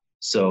bifida.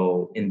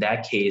 So in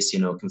that case,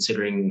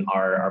 considering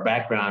our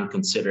background,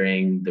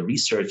 considering the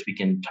research, we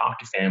can talk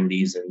to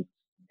families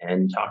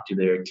and talk to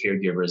their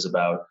caregivers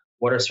about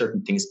what are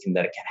certain things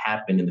that can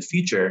happen in the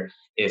future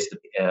if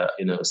a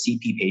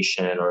CP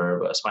patient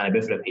or a spina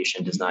bifida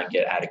patient does not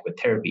get adequate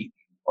therapy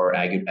or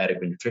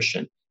adequate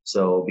nutrition.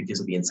 So because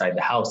of the inside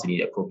the house, they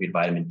need appropriate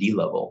vitamin D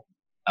level.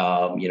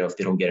 If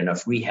they don't get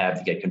enough rehab,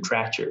 they get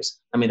contractures.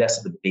 I mean,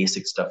 that's the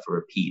basic stuff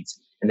for peds.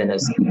 And then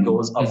as it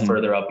goes up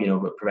further up,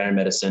 preventive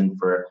medicine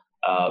for,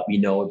 we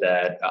know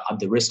that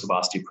the risk of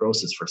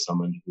osteoporosis for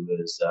someone who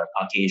is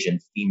Caucasian,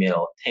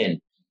 female, thin.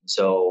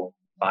 So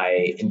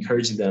by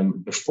encouraging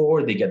them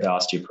before they get the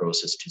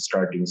osteoporosis to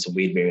start doing some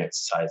weight bearing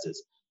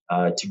exercises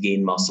to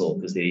gain muscle,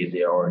 because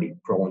they are already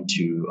prone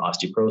to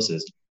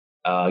osteoporosis,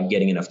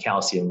 getting enough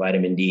calcium,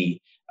 vitamin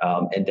D,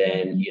 and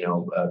then,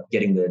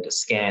 getting the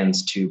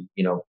scans to,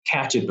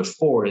 catch it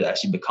before it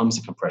actually becomes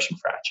a compression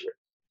fracture,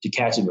 to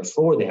catch it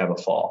before they have a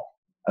fall.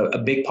 A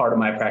big part of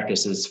my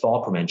practice is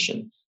fall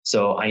prevention.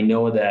 So I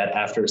know that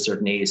after a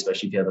certain age,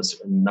 especially if you have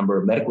a number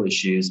of medical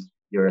issues,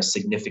 you're a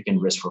significant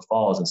risk for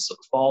falls. And so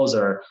falls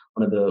are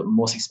one of the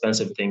most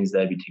expensive things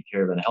that we take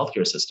care of in a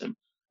healthcare system,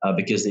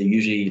 because they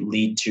usually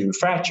lead to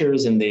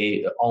fractures, and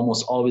they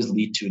almost always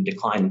lead to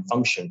decline in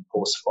function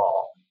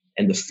post-fall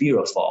and the fear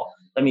of fall.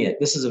 I mean,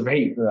 this is a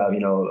very,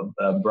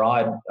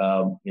 broad,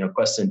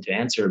 question to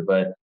answer,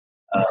 but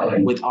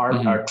with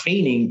our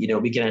training,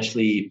 we can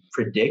actually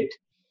predict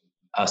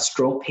a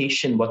stroke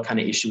patient, what kind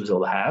of issues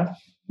they'll have.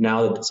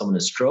 Now that someone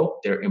has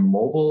stroke, they're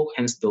immobile,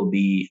 hence they'll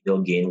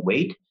gain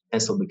weight,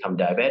 hence they'll become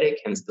diabetic,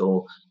 hence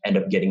they'll end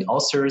up getting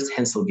ulcers,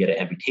 hence they'll get an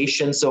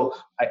amputation. So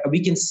I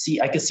can see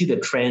the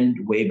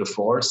trend way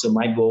before. So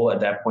my goal at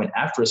that point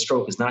after a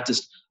stroke is not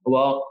just,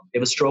 well,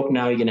 if a stroke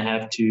now you're going to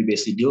have to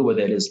basically deal with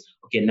it, is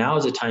okay, now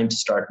is the time to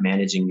start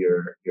managing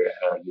your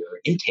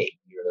intake,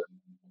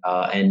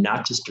 and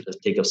not just to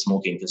take up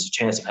smoking, because the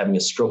chance of having a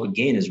stroke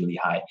again is really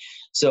high.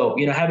 So,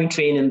 having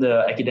trained in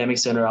the academic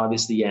center,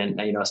 obviously, and,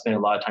 I spent a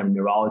lot of time in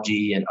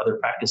neurology and other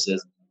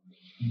practices,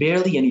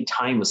 barely any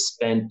time was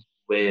spent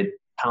with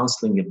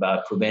counseling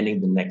about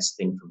preventing the next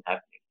thing from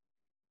happening.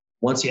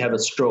 Once you have a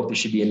stroke, there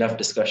should be enough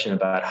discussion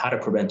about how to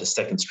prevent a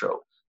second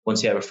stroke.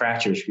 Once you have a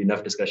fracture, there should be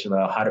enough discussion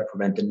about how to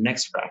prevent the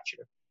next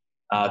fracture.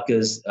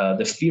 Because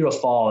the fear of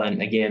fall,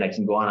 and again, I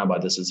can go on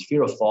about this, is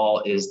fear of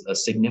fall is a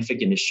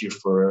significant issue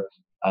for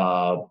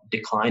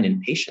decline in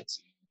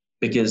patients.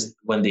 Because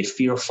when they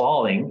fear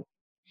falling,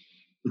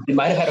 They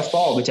might have had a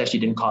fall, which actually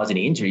didn't cause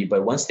any injury,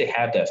 but once they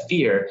have that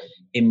fear,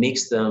 it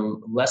makes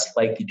them less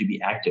likely to be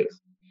active.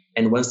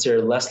 And once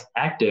they're less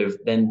active,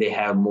 then they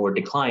have more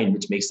decline,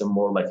 which makes them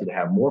more likely to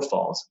have more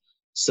falls.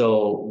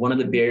 So one of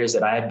the barriers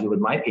that I have to do with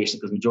my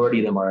patients, because majority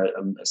of them are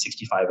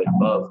 65 and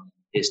above,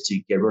 is to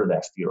get rid of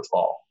that fear of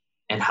fall.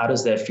 And how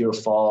does that fear of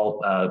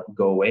fall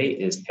go away?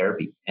 Is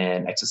therapy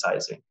and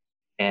exercising.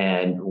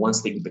 And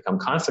once they become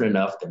confident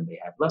enough, then they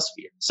have less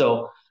fear.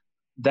 So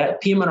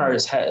that PM&R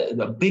is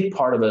a big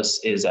part of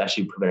us is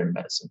actually preventive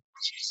medicine.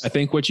 I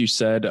think what you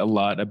said a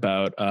lot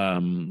about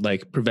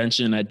like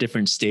prevention at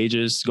different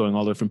stages, going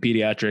all the way from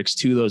pediatrics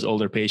to those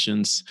older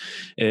patients,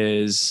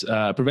 is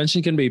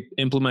prevention can be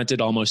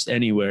implemented almost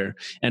anywhere.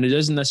 And it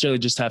doesn't necessarily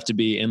just have to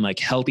be in like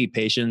healthy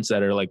patients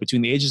that are like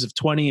between the ages of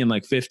 20 and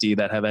like 50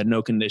 that have had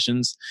no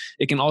conditions.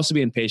 It can also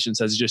be in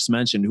patients, as you just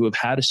mentioned, who have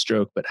had a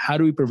stroke, but how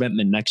do we prevent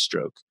the next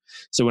stroke?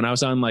 So when I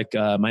was on like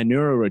my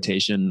neuro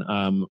rotation,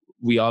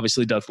 we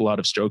obviously dealt with a lot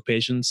of stroke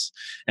patients,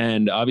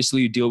 and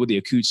obviously you deal with the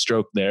acute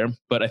stroke there.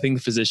 But I think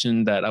the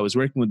physician that I was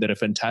working with did a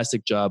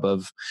fantastic job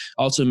of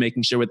also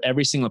making sure with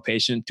every single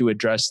patient to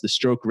address the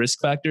stroke risk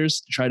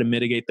factors to try to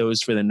mitigate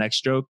those for the next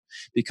stroke,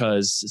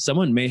 because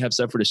someone may have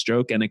suffered a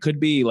stroke and it could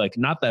be like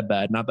not that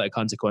bad, not that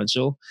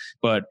consequential,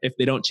 but if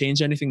they don't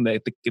change anything,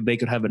 they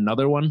could have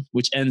another one,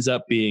 which ends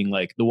up being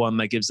like the one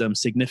that gives them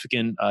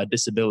significant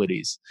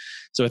disabilities.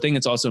 So I think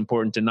it's also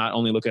important to not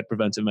only look at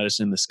preventive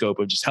medicine in the scope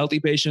of just healthy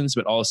patients,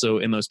 but also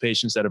in those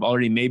patients that have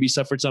already maybe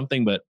suffered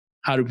something, but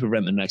how to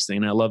prevent the next thing.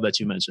 And I love that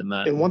you mentioned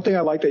that. And one thing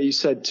I like that you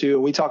said too,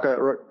 we talk,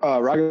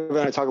 Raghav and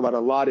I talk about a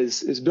lot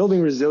is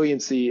building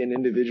resiliency in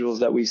individuals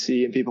that we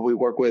see and people we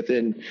work with.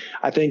 And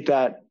I think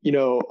that,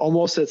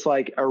 almost it's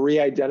like a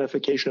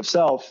re-identification of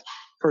self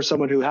for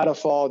someone who had a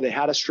fall, they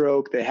had a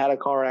stroke, they had a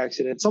car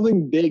accident,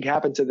 something big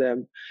happened to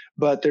them,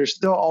 but there's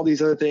still all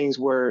these other things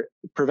where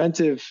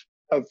preventive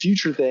of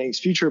future things,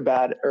 future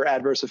bad or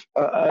adverse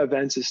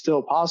events is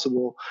still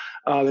possible.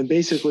 And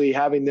basically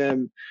having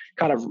them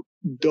kind of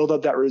build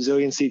up that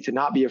resiliency to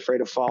not be afraid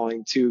of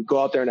falling, to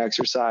go out there and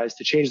exercise,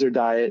 to change their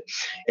diet.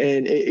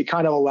 And it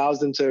kind of allows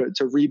them to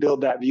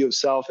rebuild that view of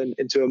self and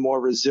into a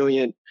more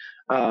resilient,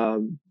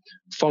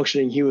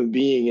 functioning human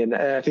being. And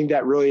I think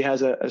that really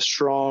has a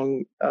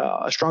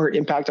stronger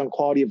impact on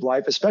quality of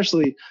life,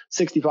 especially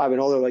 65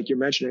 and older, like you're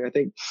mentioning. I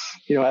think,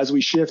 as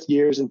we shift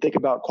gears and think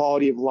about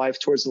quality of life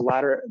towards the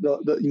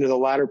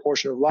latter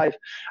portion of life,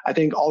 I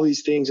think all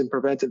these things in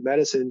preventive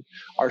medicine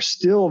are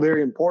still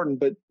very important,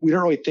 but we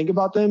don't really think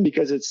about them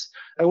because it's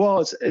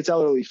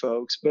elderly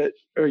folks,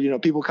 or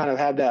people kind of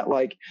have that,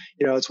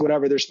 it's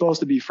whatever, they're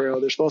supposed to be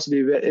frail. They're supposed to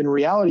be, in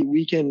reality,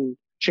 we can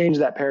change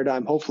that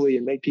paradigm, hopefully,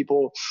 and make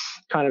people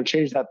kind of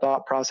change that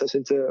thought process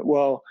into,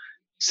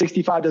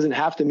 65 doesn't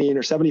have to mean,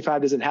 or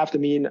 75 doesn't have to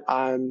mean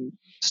I'm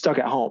stuck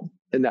at home,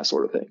 and that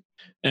sort of thing.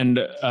 And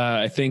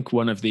I think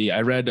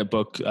I read a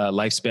book,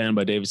 Lifespan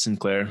by David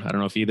Sinclair. I don't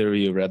know if either of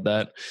you read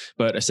that,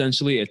 but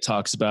essentially it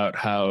talks about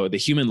how the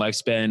human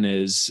lifespan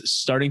is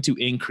starting to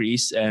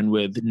increase, and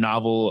with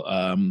novel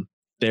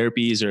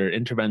therapies or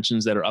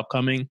interventions that are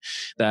upcoming,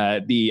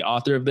 that the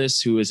author of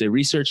this, who is a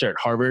researcher at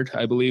Harvard,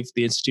 I believe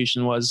the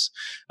institution was,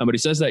 but he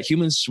says that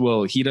humans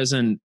he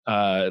doesn't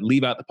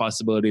leave out the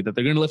possibility that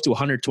they're going to live to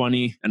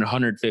 120 and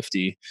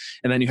 150.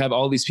 And then you have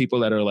all these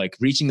people that are like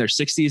reaching their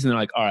 60s and they're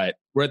like, all right,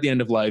 we're at the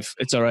end of life.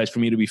 It's all right for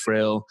me to be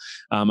frail.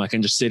 I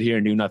can just sit here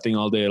and do nothing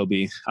all day.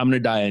 I'm going to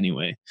die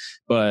anyway.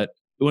 But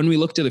when we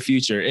look to the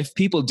future, if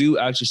people do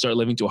actually start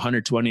living to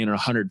 120 and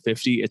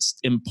 150, it's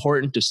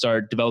important to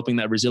start developing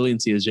that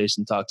resiliency, as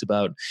Jason talked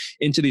about,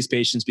 into these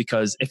patients.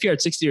 Because if you're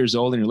at 60 years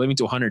old and you're living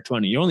to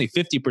 120, you're only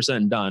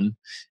 50% done.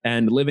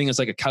 And living as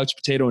like a couch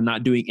potato and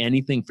not doing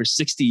anything for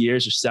 60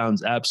 years just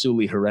sounds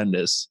absolutely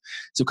horrendous.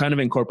 So kind of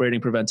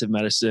incorporating preventive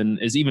medicine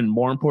is even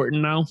more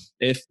important now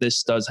if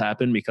this does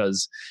happen,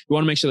 because we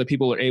want to make sure that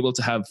people are able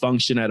to have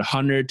function at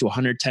 100 to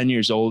 110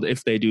 years old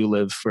if they do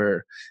live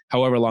for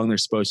however long they're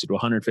supposed to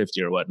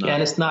 150 or whatnot. Yeah,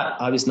 and it's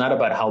not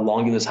about how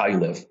long you live, it's how you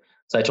live.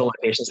 So I told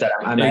my patients that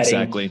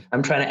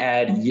I'm trying to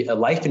add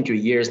life into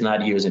years,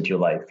 not years into your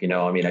life.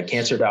 A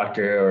cancer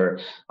doctor or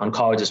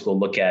oncologist will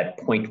look at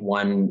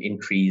 0.1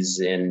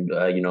 increase in,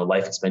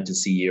 life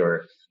expectancy,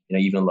 or,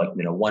 even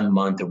 1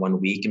 month or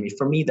 1 week.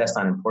 For me, that's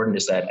not important.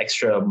 It's that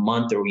extra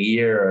month or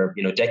year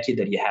or, decade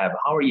that you have.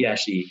 How are you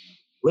actually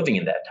living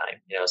in that time?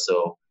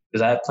 So,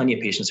 because I have plenty of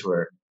patients who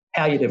are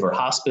palliative or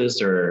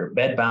hospice or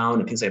bed bound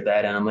and things like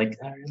that. And I'm like,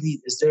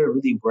 is there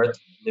really worth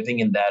living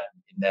in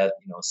that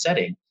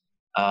setting?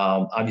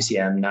 Obviously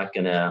I'm not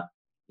gonna,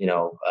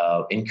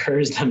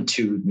 encourage them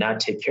to not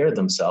take care of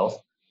themselves.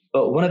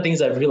 But one of the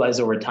things I've realized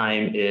over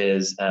time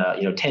is,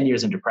 10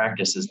 years into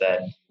practice, is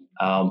that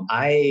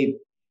I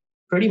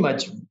pretty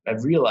much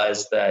have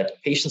realized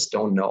that patients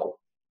don't know.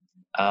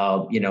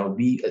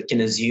 We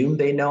can assume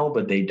they know,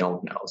 but they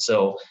don't know.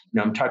 So,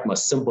 I'm talking about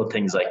simple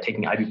things like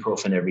taking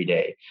ibuprofen every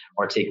day,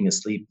 or taking a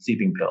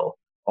sleeping pill,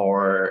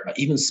 or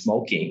even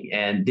smoking.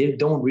 And they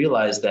don't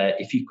realize that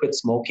if you quit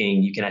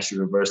smoking, you can actually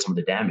reverse some of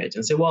the damage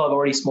and say, well, I've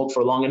already smoked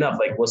for long enough.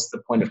 Like, what's the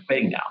point of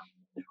quitting now?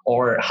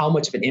 or how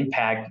much of an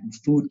impact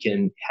food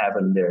can have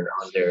on their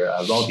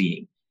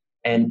well-being.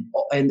 And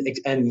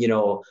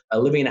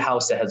living in a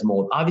house that has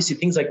mold, obviously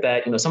things like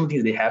that, some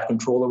things they have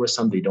control over,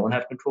 some they don't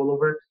have control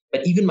over.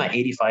 But even my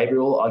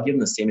 85-year-old, I'll give them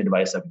the same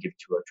advice I would give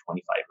to a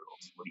 25-year-old,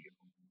 40-year-old.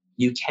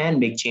 You can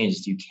make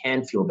changes, you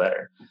can feel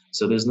better.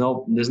 So there's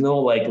no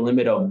like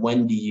limit of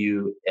when do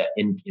you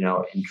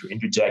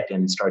interject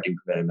and start doing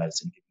preventive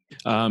medicine.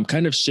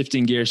 Kind of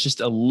shifting gears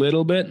just a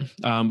little bit.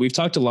 We've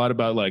talked a lot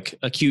about like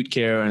acute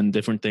care and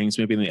different things,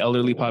 maybe in the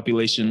elderly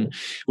population,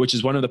 which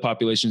is one of the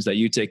populations that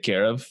you take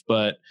care of.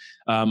 But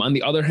on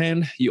the other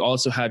hand, you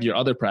also have your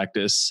other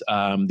practice,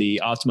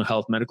 the Optimal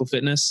Health Medical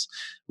Fitness.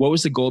 What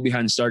was the goal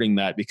behind starting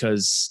that?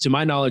 Because to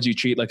my knowledge, you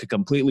treat like a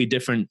completely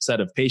different set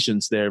of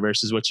patients there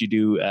versus what you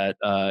do at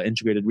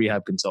Integrated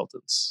Rehab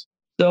Consultants.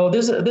 So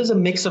there's a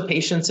mix of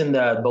patients in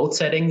both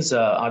settings.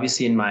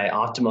 Obviously, in my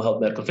Optimal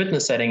Health Medical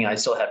Fitness setting, I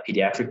still have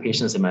pediatric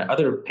patients, and my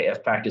other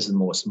practice is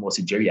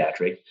mostly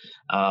geriatric.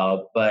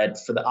 But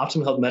for the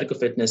Optimal Health Medical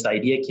Fitness, the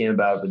idea came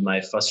about with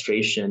my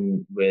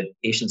frustration with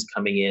patients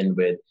coming in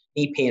with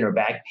knee pain or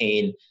back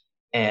pain.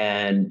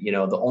 And,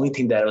 the only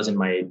thing that was in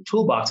my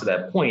toolbox at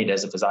that point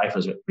as a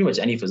physiatrist, pretty much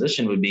any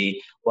physician, would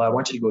be, well, I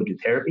want you to go do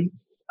therapy.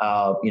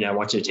 I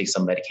want you to take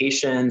some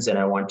medications, and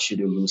I want you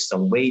to lose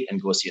some weight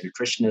and go see a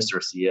nutritionist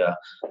or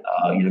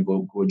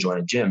go join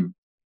a gym.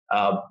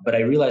 But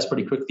I realized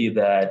pretty quickly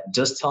that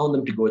just telling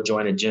them to go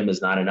join a gym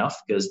is not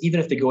enough, because even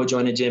if they go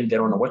join a gym, they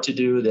don't know what to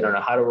do. They don't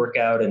know how to work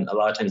out. And a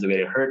lot of times they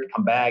get hurt,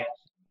 come back.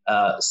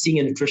 Seeing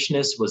a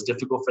nutritionist was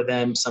difficult for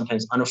them,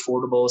 sometimes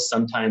unaffordable,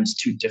 sometimes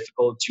too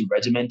difficult, too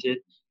regimented.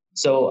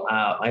 So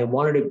I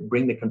wanted to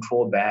bring the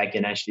control back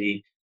and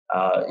actually,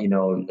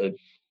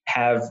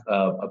 have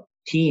a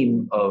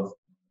team of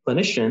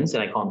clinicians,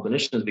 and I call them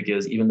clinicians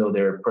because even though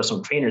they're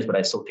personal trainers, but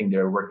I still think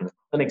they're working in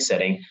a clinic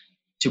setting,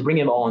 to bring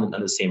them all on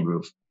the same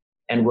roof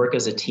and work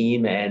as a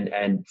team,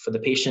 and for the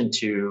patient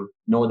to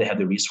know they have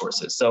the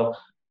resources. So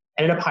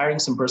I ended up hiring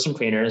some personal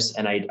trainers,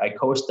 and I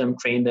coached them,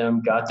 trained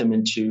them, got them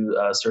into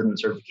certain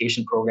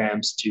certification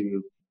programs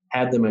to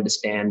have them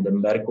understand the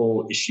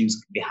medical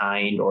issues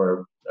behind,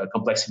 or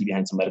complexity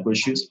behind some medical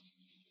issues.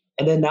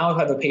 And then now if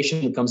I have a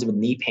patient who comes in with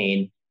knee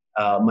pain,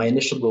 my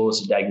initial goal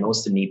is to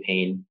diagnose the knee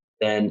pain.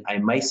 Then I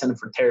might send them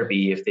for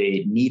therapy if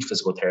they need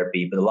physical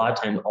therapy, but a lot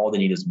of times all they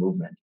need is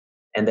movement.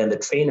 And then the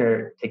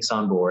trainer takes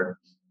on board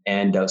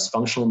and does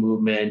functional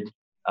movement,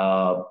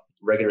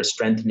 regular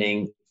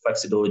strengthening,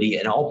 flexibility,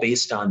 and all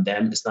based on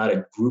them. It's not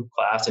a group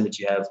class in which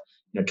you have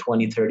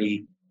 20,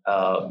 30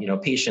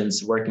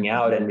 patients working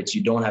out, and which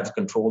you don't have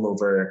control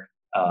over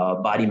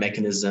body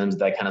mechanisms.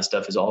 That kind of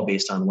stuff is all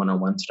based on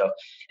one-on-one stuff.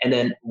 And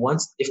then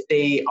if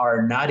they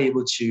are not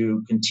able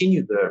to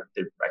continue their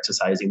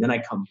exercising, then I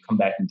come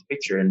back into the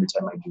picture, in which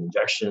I might do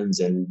injections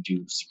and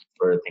do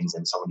further things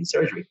and some of the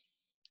surgery.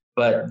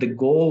 But the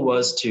goal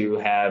was to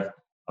have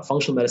a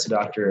functional medicine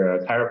doctor,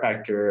 a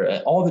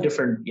chiropractor, all the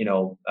different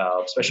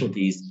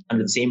specialties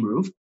under the same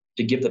roof,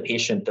 to give the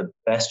patient the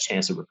best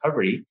chance of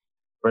recovery,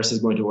 versus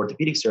going to an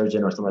orthopedic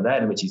surgeon or something like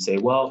that, in which you say,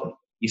 well,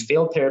 you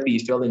failed therapy, you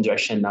failed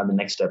injection, now the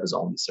next step is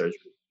only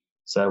surgery.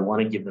 So I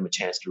want to give them a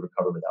chance to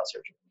recover without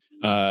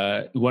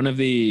surgery. One of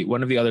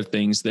the other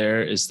things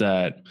there is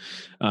that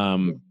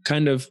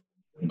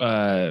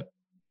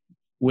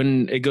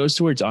when it goes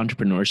towards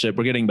entrepreneurship,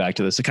 we're getting back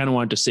to this. I kind of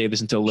wanted to save this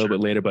until a little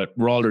bit later, but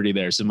we're already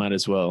there, so might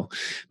as well.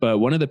 But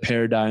one of the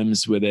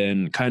paradigms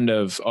within kind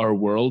of our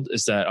world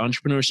is that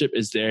entrepreneurship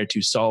is there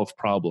to solve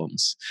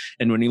problems.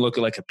 And when you look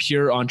at like a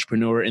pure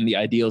entrepreneur in the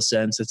ideal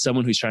sense, it's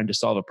someone who's trying to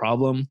solve a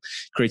problem,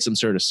 create some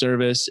sort of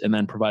service, and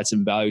then provide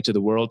some value to the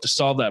world to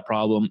solve that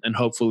problem, and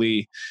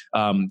hopefully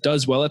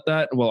does well at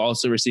that, while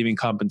also receiving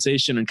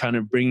compensation and kind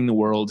of bringing the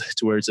world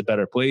towards a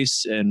better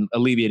place and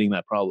alleviating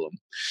that problem.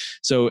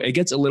 So it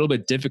gets a little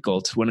bit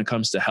difficult when it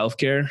comes to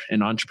healthcare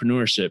and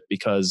entrepreneurship,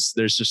 because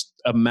there's just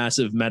a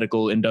massive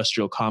medical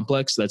industrial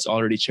complex that's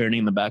already churning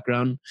in the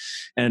background.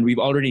 And we've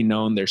already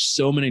known there's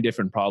so many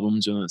different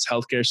problems in this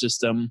healthcare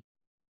system.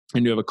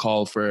 And you have a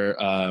call for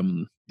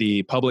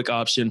the public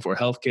option for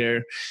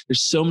healthcare.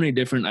 There's so many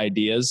different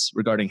ideas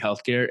regarding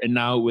healthcare. And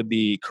now with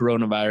the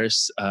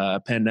coronavirus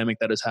pandemic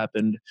that has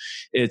happened,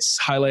 it's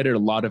highlighted a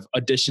lot of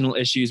additional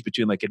issues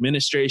between like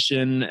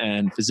administration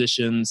and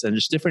physicians, and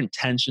just different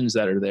tensions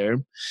that are there.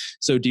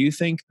 So do you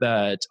think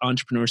that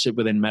entrepreneurship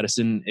within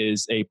medicine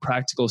is a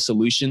practical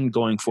solution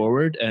going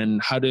forward?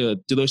 And how do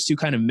those two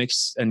kind of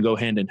mix and go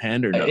hand in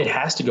hand, or no? It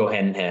has to go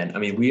hand in hand. I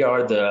mean, we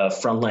are the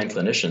frontline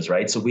clinicians,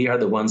 right? So we are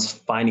the ones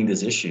finding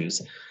these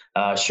issues.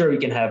 Sure, we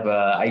can have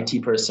an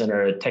IT person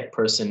or a tech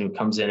person who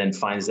comes in and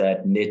finds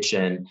that niche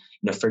and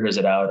figures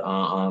it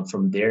out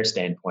from their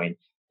standpoint.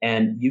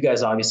 And you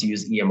guys obviously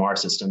use EMR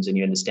systems, and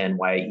you understand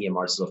why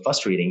EMR is so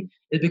frustrating.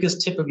 It's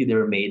because typically they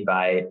were made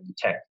by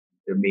tech,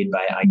 they're made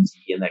by IT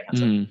and that kind of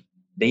stuff.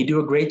 They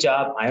do a great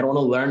job. I don't want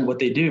to learn what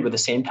they do, but at the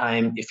same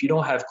time, if you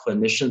don't have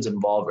clinicians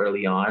involved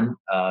early on,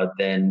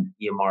 then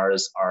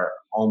EMRs are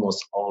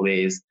almost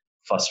always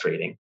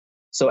frustrating.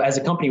 So as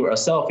a company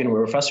ourselves, we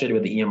were frustrated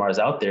with the EMRs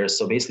out there.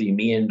 So basically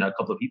me and a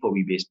couple of people,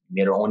 we basically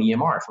made our own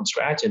EMR from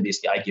scratch. And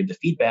basically I give the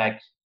feedback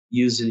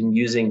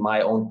using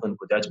my own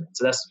clinical judgment.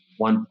 So that's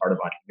one part of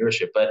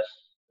entrepreneurship. But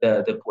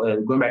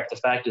going back to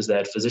the fact is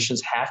that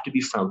physicians have to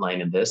be frontline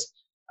in this.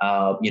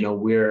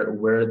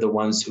 We're the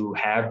ones who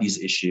have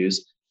these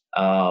issues.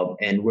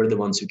 And we're the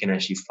ones who can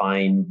actually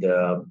find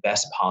the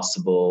best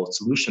possible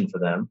solution for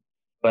them.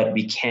 But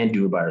we can't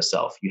do it by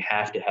ourselves. You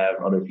have to have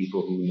other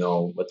people who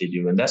know what they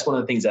do. And that's one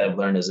of the things that I've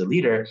learned as a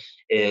leader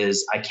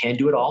is I can't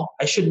do it all.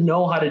 I should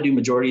know how to do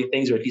majority of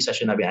things, or at least I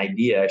should have an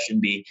idea. I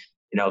shouldn't be,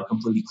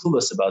 completely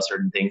clueless about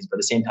certain things, but at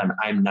the same time,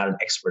 I'm not an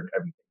expert at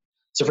everything.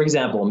 So for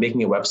example,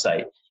 making a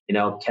website,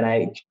 could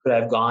I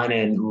have gone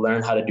and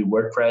learned how to do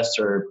WordPress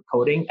or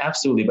coding?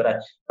 Absolutely.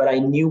 But I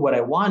knew what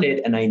I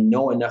wanted and I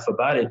know enough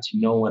about it to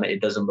know when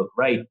it doesn't look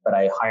right, but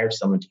I hired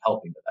someone to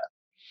help me with that.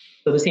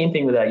 So the same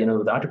thing with that,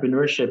 with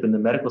entrepreneurship in the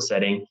medical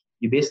setting,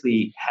 you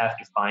basically have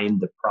to find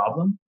the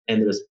problem,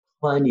 and there's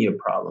plenty of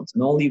problems.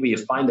 And the only way you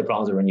find the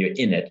problems are when you're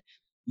in it.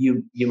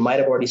 You might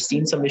have already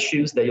seen some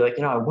issues that you're like,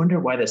 I wonder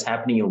why that's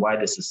happening and why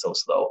this is so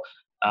slow.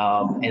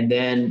 And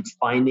then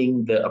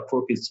finding the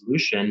appropriate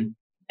solution,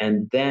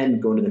 and then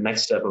going to the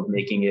next step of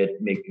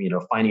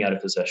finding out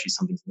if there's actually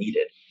something's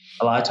needed.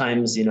 A lot of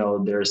times,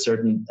 there are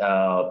certain,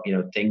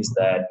 things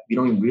that we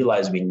don't even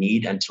realize we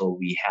need until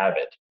we have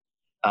it.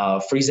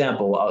 For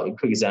example, a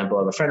quick example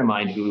of a friend of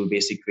mine who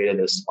basically created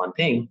this one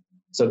thing.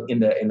 So in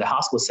the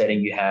hospital setting,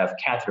 you have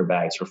catheter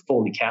bags or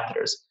Foley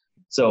catheters.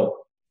 So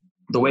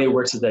the way it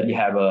works is that you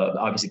have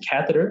obviously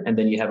catheter, and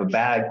then you have a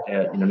bag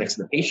next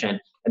to the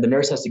patient, and the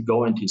nurse has to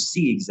go in to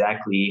see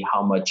exactly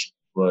how much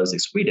was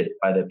excreted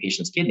by the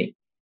patient's kidney.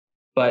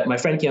 But my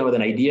friend came up with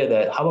an idea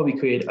that how about we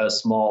create a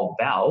small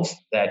valve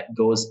that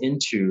goes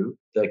into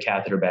the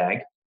catheter bag,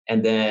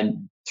 and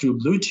then through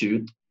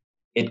Bluetooth,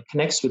 it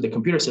connects with the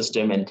computer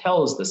system and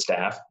tells the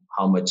staff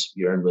how much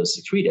urine was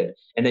secreted.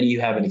 And then you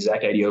have an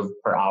exact idea of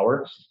per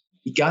hour.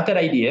 He got that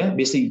idea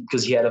basically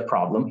because he had a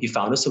problem. He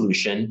found a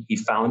solution. He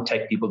found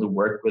tech people to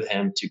work with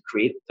him to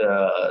create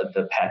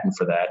the patent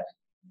for that,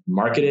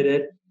 marketed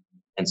it,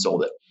 and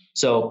sold it.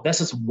 So that's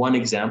just one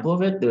example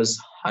of it. There's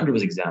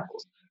hundreds of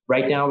examples.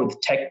 Right now, with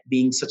tech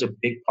being such a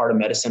big part of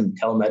medicine,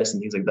 telemedicine,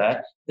 things like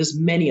that, there's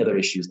many other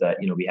issues that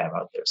we have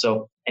out there.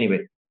 So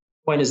anyway,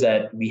 point is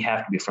that we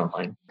have to be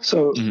frontline.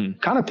 So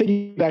kind of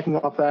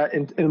piggybacking off that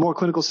in a more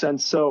clinical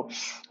sense. So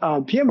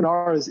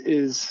PM&R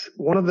is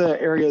one of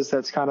the areas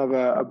that's kind of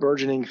a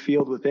burgeoning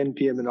field within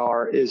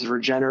PM&R is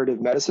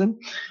regenerative medicine.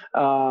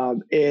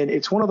 And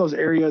it's one of those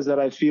areas that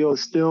I feel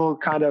is still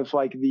kind of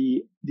like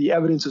the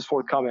evidence is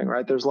forthcoming,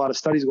 right? There's a lot of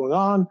studies going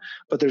on,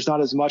 but there's not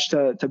as much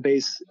to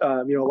base,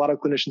 a lot of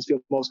clinicians feel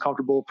most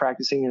comfortable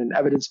practicing in an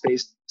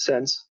evidence-based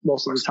sense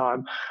most of the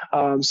time.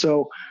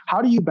 So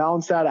how do you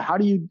balance that? How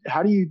do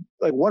you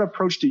like, what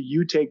approach do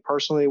you take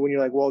personally when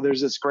you're like, well, there's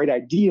this great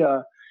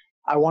idea,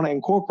 I want to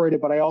incorporate it,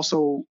 but I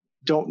also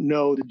don't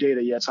know the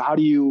data yet. So how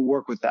do you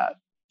work with that?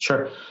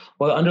 Sure.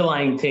 Well, the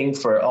underlying thing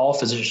for all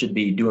physicians should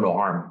be do no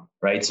harm,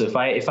 right? So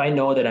if I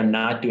know that I'm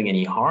not doing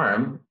any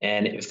harm,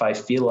 and if I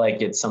feel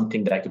like it's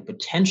something that could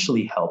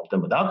potentially help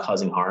them without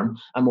causing harm,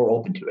 I'm more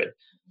open to it.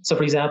 So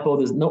for example,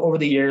 over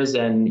the years,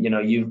 and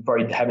you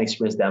probably haven't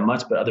experienced that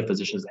much, but other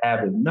physicians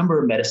have, a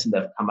number of medicines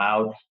that have come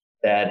out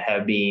that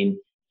have been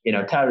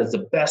touted as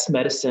the best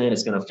medicine,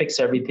 it's going to fix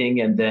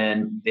everything, and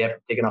then they have to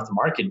take it off the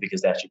market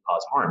because they actually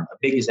cause harm. A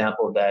big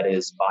example of that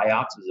is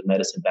Vioxx, was a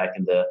medicine back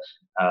in the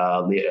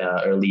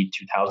early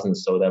 2000s.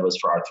 So that was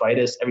for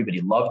arthritis. Everybody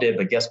loved it,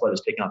 but guess what? It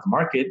was taken off the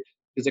market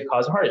because it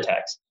caused heart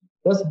attacks.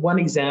 That's one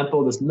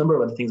example. There's a number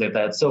of other things like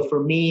that. So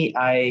for me,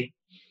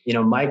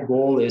 my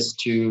goal is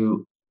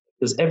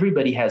because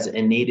everybody has an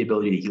innate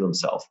ability to heal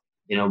himself.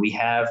 We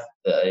have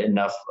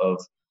enough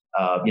of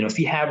if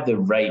you have the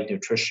right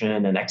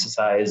nutrition and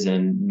exercise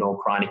and no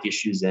chronic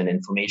issues and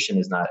inflammation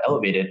is not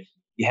elevated,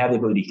 you have the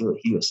ability to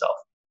heal yourself.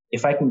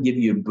 If I can give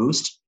you a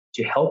boost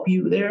to help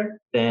you there,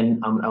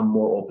 then I'm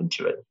more open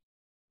to it.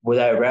 Would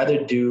I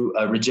rather do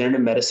a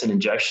regenerative medicine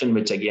injection,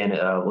 which again,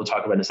 we'll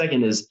talk about in a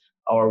second,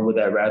 or would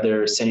I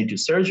rather send you to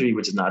surgery,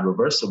 which is not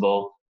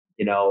reversible?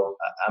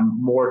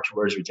 I'm more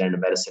towards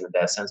regenerative medicine in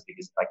that sense,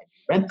 because if I can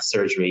prevent the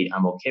surgery,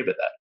 I'm okay with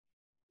that.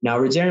 Now,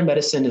 regenerative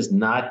medicine is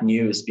not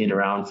new. It's been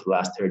around for the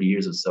last 30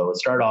 years or so. It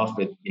started off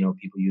with,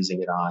 people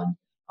using it on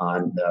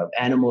the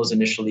animals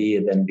initially,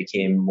 and then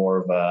became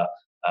more of a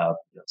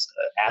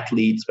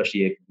athlete,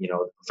 especially,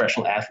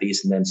 professional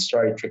athletes, and then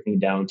started trickling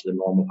down to the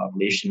normal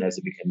population as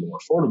it became more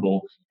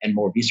affordable and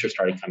more research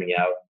started coming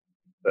out.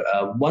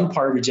 One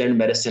part of regenerative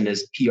medicine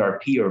is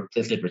PRP, or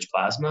platelet-rich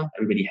plasma.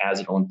 Everybody has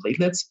their own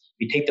platelets.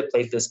 We take the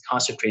platelets,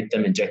 concentrate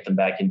them, inject them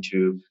back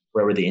into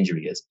wherever the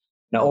injury is.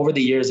 Now, over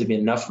the years, there have been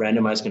enough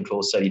randomized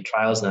control study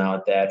trials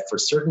now that for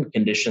certain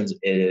conditions,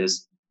 it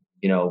is,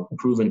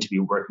 proven to be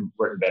working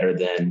better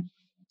than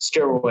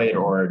steroid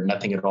or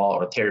nothing at all,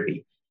 or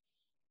therapy.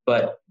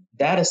 But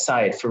that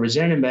aside, for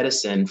regenerative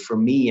medicine, for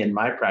me in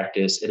my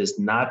practice, it is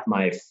not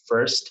my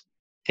first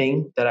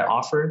thing that I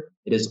offer.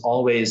 It is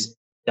always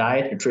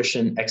diet,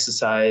 nutrition,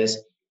 exercise,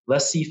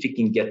 Let's see if we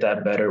can get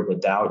that better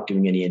without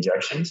doing any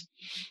injections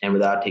and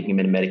without taking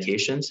many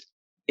medications.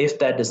 If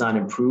that does not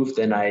improve,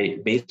 then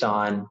based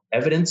on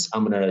evidence,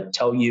 I'm going to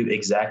tell you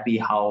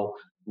exactly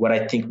what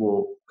I think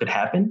could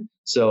happen.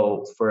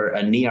 So for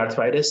a knee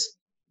arthritis,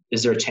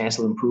 is there a chance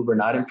it'll improve or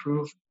not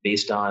improve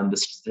based on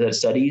the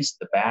studies,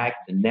 the back,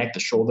 the neck, the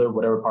shoulder,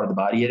 whatever part of the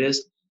body it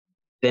is?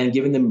 Then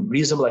giving them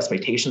reasonable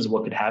expectations of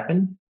what could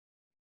happen.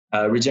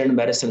 Regenerative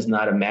medicine is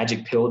not a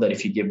magic pill that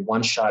if you give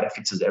one shot, it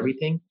fixes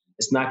everything.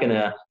 It's not going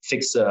to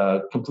fix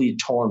a completely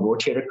torn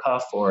rotator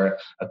cuff or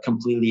a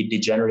completely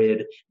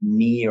degenerated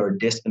knee or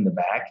disc in the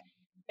back.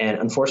 And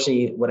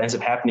unfortunately, what ends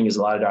up happening is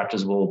a lot of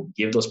doctors will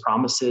give those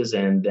promises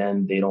and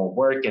then they don't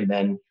work, and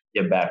then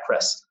you have bad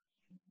press.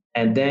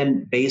 And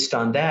then based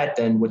on that,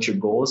 then what your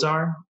goals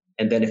are.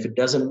 And then if it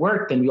doesn't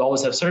work, then we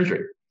always have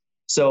surgery.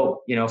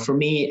 So, for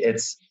me,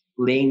 it's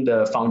laying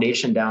the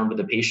foundation down with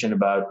the patient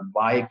about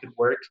why it could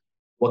work.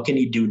 What can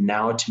you do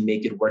now to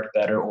make it work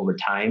better over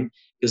time?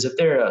 Because if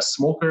they're a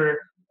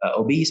smoker,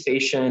 obese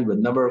patient with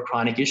a number of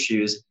chronic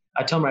issues,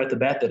 I tell them right at the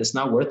bat that it's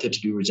not worth it to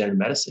do regenerative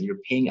medicine. You're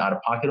paying out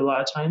of pocket a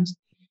lot of times.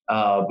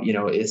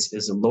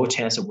 It's a low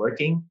chance of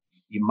working.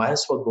 You might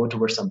as well go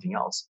towards something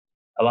else.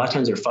 A lot of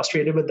times they're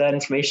frustrated with that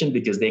information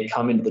because they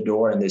come into the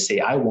door and they say,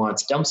 I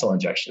want stem cell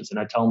injections. And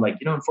I tell them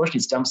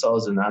unfortunately, stem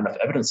cells, there's not enough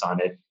evidence on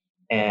it.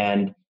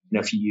 And,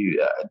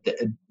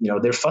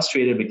 they're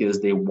frustrated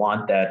because they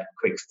want that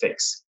quick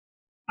fix.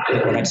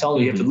 When I tell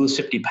them you have to lose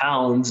 50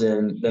 pounds,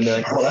 and then they're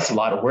like, well, that's a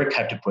lot of work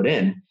I have to put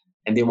in,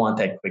 and they want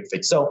that quick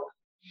fix. So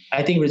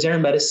I think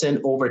regenerative medicine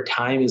over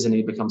time is going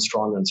to become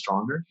stronger and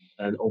stronger.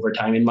 And over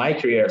time in my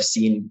career, I've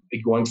seen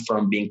it going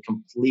from being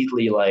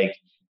completely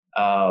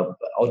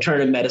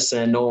alternative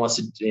medicine, no one wants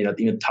to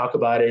even talk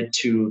about it,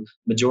 to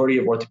majority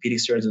of orthopedic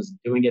surgeons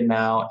doing it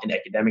now. In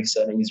academic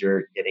settings,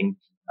 you're getting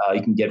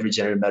you can get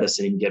regenerative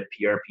medicine, you can get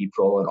PRP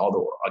Pro in all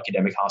the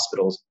academic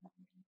hospitals,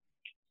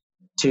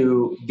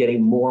 to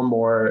getting more and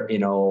more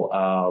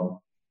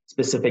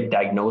specific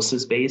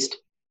diagnosis based.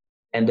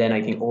 And then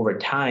I think over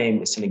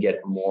time it's going to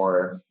get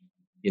more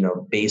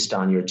based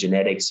on your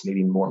genetics,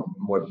 maybe more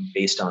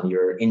based on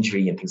your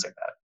injury and things like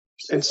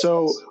that. And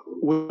so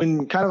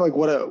when kind of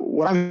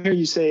what I'm hearing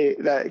you say,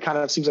 that kind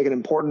of seems like an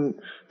important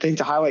thing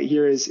to highlight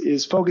here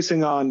is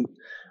focusing on,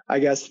 I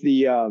guess,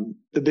 the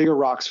bigger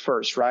rocks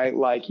first, right?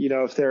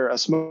 If they're a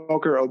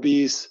smoker,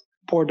 obese,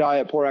 poor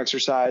diet, poor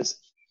exercise,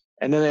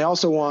 and then they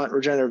also want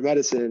regenerative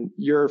medicine,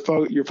 your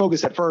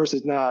focus at first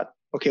is not,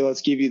 okay,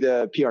 let's give you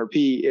the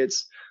PRP.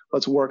 It's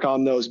let's work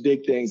on those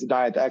big things, the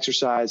diet, the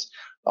exercise,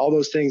 all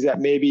those things that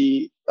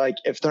maybe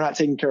if they're not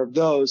taking care of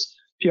those,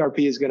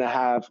 PRP is going to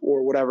have,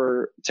 or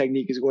whatever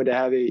technique is going to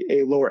have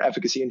a lower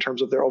efficacy in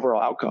terms of their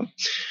overall outcome.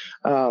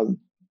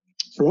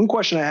 One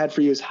question I had for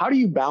you is, how do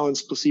you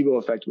balance placebo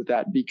effect with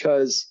that?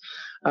 Because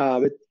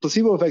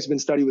placebo effect has been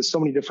studied with so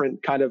many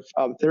different kind of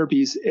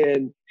therapies,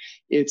 and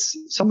it's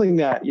something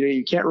that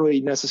you can't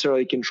really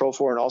necessarily control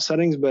for in all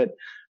settings, but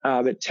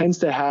it tends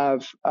to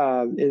have,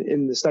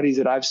 in the studies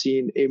that I've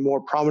seen, a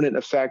more prominent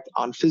effect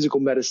on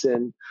physical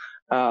medicine,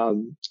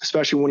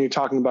 especially when you're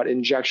talking about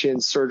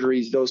injections,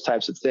 surgeries, those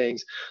types of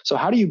things. So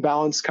how do you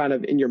balance kind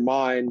of in your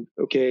mind,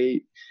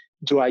 okay,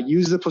 do I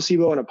use the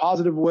placebo in a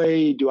positive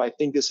way? Do I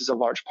think this is a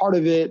large part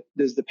of it?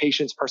 Does the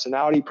patient's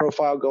personality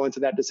profile go into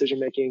that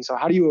decision-making? So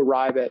how do you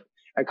arrive at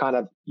kind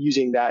of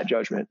using that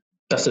judgment?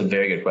 That's a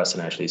very good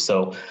question, actually.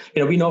 So,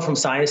 we know from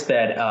science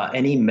that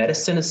any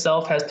medicine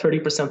itself has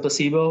 30%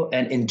 placebo,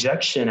 and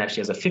injection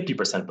actually has a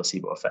 50%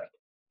 placebo effect.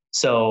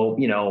 So,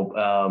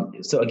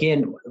 so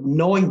again,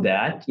 knowing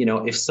that,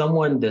 if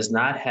someone does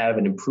not have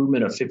an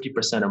improvement of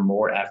 50% or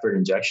more after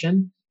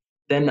injection,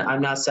 then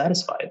I'm not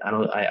satisfied.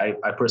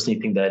 I personally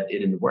think that it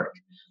didn't work.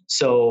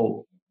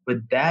 So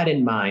with that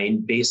in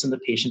mind, based on the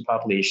patient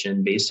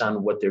population, based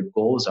on what their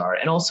goals are,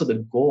 and also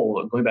the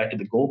goal, going back to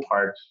the goal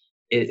part,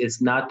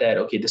 it's not that,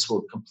 okay, this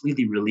will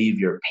completely relieve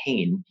your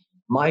pain.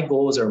 My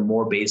goals are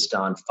more based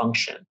on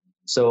function.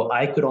 So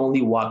I could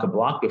only walk a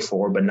block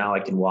before, but now I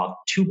can walk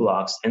 2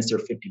 blocks and still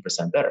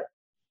 50% better.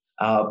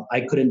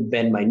 I couldn't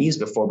bend my knees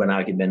before, but now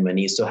I can bend my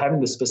knees. So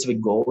having the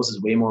specific goals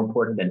is way more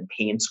important than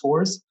pain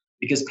scores,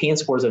 because pain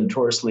scores are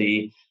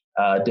notoriously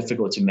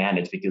difficult to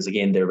manage because,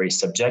 again, they're very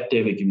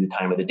subjective. It could be the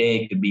time of the day.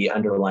 It could be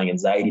underlying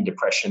anxiety,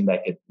 depression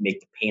that could make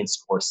the pain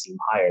score seem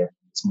higher.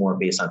 It's more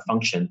based on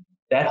function.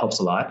 That helps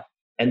a lot.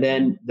 And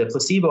then the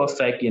placebo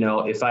effect,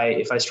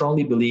 if I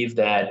strongly believe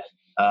that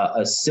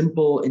a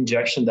simple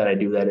injection that I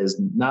do that is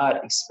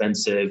not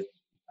expensive,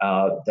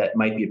 that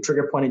might be a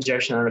trigger point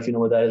injection. I don't know if you know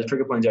what that is. A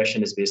trigger point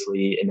injection is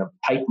basically in a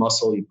tight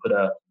muscle. You put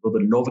a little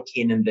bit of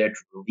Novocaine in there to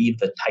relieve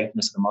the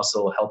tightness of the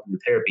muscle, help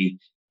with therapy.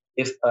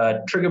 If a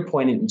trigger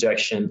point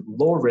injection,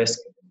 low risk,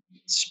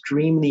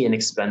 extremely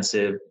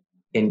inexpensive,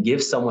 can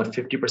give someone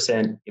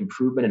 50%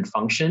 improvement in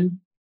function,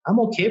 I'm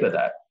okay with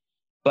that.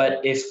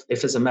 But if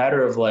it's a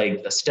matter of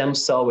like a stem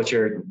cell, which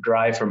are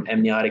derived from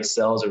amniotic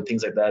cells or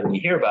things like that, and you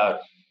hear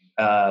about,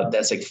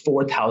 that's like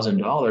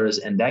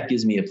 $4,000, and that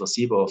gives me a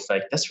placebo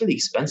effect, that's really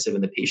expensive,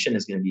 and the patient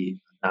is going to be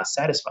not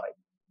satisfied.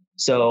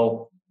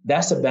 So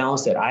that's a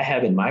balance that I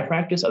have in my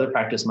practice. Other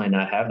practice might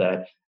not have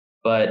that,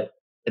 but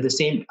at the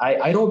same,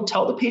 I don't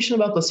tell the patient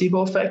about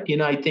placebo effect.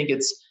 I think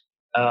it's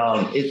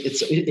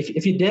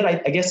if you did, I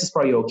guess it's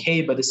probably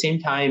okay. But at the same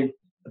time,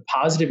 the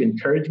positive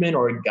encouragement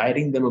or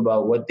guiding them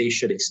about what they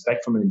should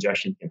expect from an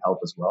injection can help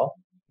as well.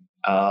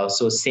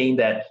 So saying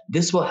that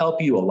this will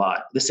help you a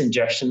lot, this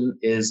injection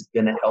is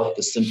going to help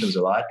the symptoms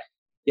a lot,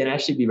 can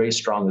actually be very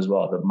strong as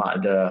well.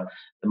 The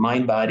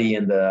mind, body,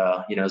 and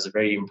is a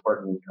very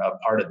important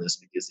part of this,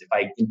 because if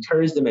I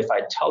encourage them, if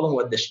I tell them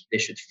what they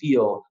should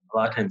feel, a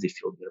lot of times they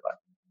feel good about it.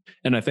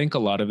 And I think a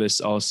lot of this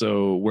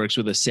also works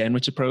with a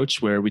sandwich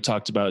approach, where we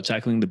talked about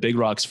tackling the big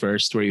rocks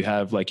first, where you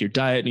have like your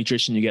diet,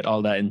 nutrition, you get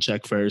all that in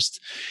check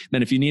first.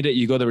 Then if you need it,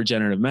 you go the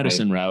regenerative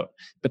medicine route.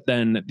 But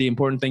then the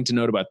important thing to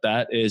note about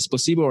that is,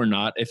 placebo or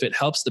not, if it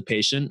helps the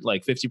patient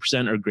like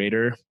 50% or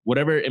greater,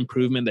 whatever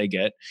improvement they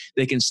get,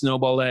 they can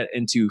snowball that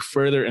into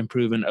further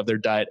improvement of their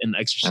diet and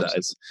exercise.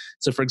 Absolutely.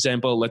 So for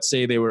example, let's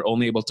say they were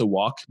only able to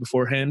walk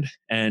beforehand,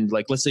 and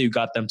like, let's say you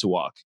got them to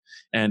walk.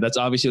 And that's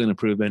obviously an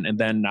improvement. And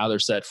then now they're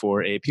set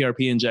for a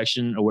PRP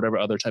injection or whatever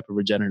other type of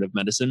regenerative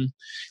medicine.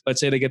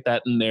 Let's say they get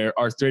that in their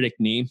arthritic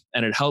knee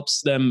and it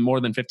helps them more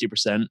than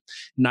 50%.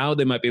 Now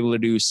they might be able to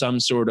do some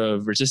sort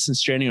of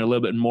resistance training or a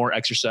little bit more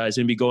exercise,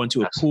 maybe go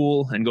into a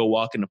pool and go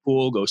walk in a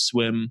pool, go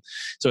swim.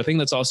 So I think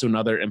that's also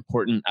another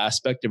important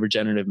aspect of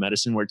regenerative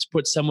medicine, where it's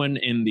put someone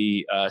in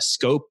the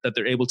scope that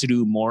they're able to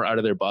do more out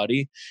of their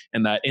body.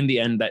 And that in the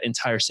end, that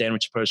entire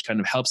sandwich approach kind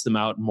of helps them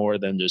out more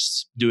than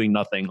just doing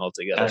nothing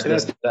altogether.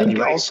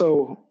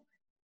 Also,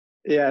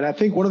 yeah, and I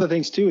think one of the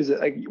things too is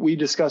that, like we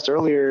discussed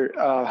earlier,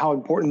 how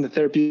important the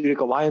therapeutic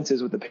alliance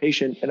is with the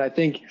patient, and I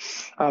think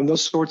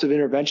those sorts of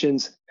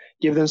interventions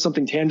give them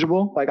something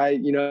tangible. Like I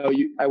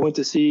went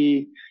to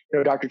see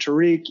Dr.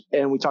 Tariq,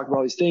 and we talked about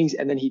all these things,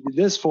 and then he did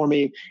this for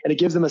me, and it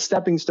gives them a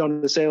stepping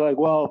stone to say like,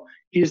 well,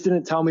 he just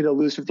didn't tell me to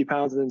lose 50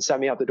 pounds and then sent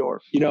me out the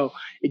door.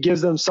 It gives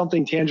them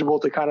something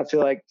tangible to kind of feel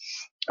like,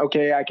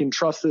 okay, I can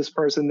trust this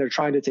person. They're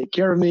trying to take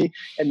care of me,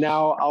 and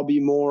now I'll be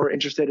more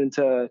interested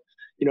into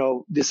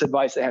this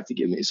advice they have to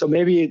give me. So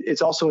maybe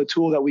it's also a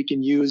tool that we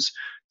can use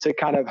to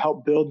kind of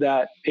help build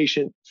that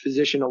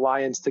patient-physician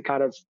alliance to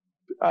kind of,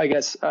 I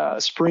guess,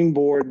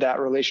 springboard that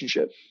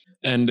relationship.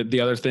 And the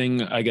other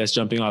thing, I guess,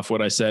 jumping off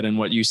what I said and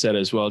what you said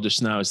as well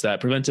just now, is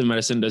that preventive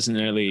medicine doesn't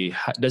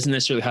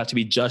necessarily have to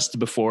be just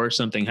before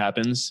something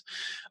happens.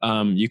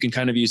 You can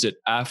kind of use it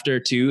after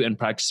too, and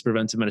practice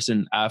preventive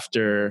medicine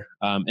after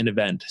an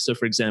event. So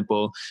for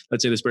example,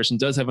 let's say this person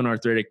does have an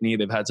arthritic knee,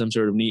 they've had some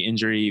sort of knee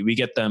injury, we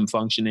get them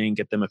functioning,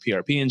 get them a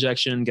PRP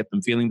injection, get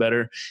them feeling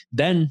better.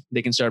 Then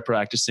they can start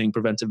practicing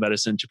preventive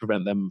medicine to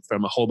prevent them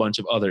from a whole bunch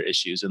of other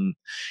issues. And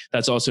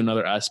that's also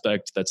another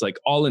aspect that's like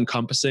all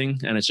encompassing,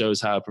 and it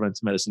shows how preventive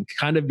medicine can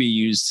kind of be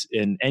used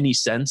in any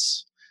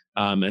sense,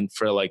 and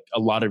for like a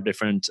lot of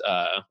different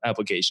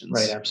applications.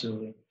 Right,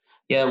 absolutely.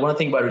 Yeah, one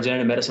thing about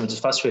regenerative medicine, which is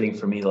frustrating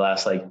for me the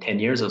last like 10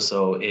 years or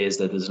so, is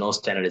that there's no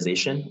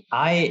standardization.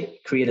 I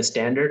create a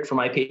standard for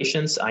my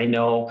patients. I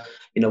know,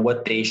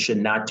 what they should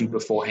not do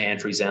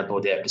beforehand. For example,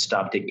 they have to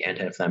stop taking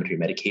anti-inflammatory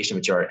medication,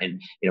 which are,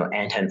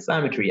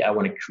 anti-inflammatory. I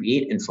want to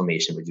create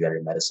inflammation with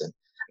regenerative medicine.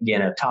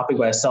 Again, a topic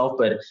by itself,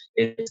 but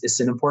it's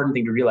an important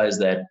thing to realize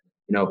that,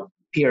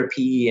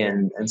 PRP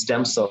and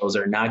stem cells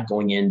are not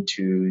going in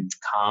to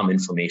calm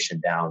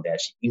inflammation down. They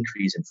actually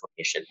increase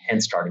inflammation,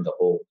 hence starting the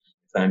whole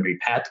inflammatory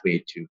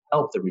pathway to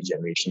help the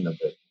regeneration of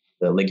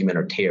the ligament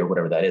or tear,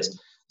 whatever that is.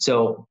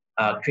 So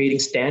creating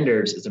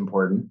standards is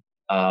important.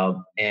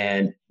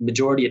 And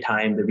majority of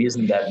time, the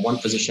reason that one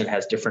physician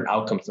has different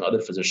outcomes than other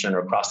physician or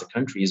across the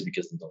country is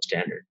because there's no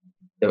standard.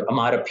 The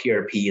amount of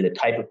PRP, the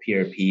type of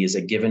PRP, is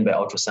it given by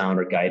ultrasound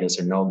or guidance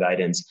or no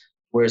guidance?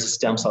 Where's the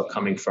stem cell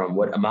coming from?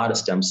 What amount of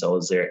stem cell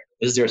is there?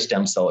 Is there a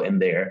stem cell in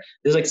there?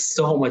 There's like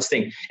so much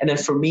thing. And then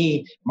for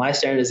me, my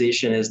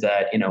standardization is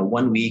that,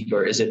 1 week,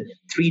 or is it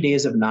 3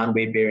 days of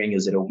non-weight bearing?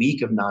 Is it a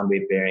week of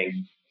non-weight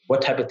bearing?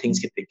 What type of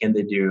things can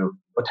they do?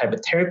 What type of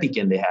therapy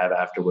can they have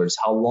afterwards?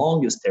 How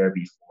long is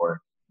therapy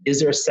for? Is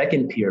there a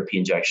second PRP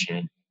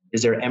injection?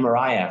 Is there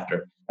MRI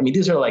after? I mean,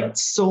 these are like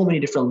so many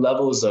different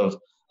levels of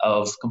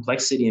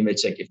complexity in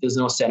which, like, if there's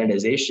no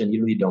standardization,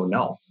 you really don't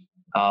know.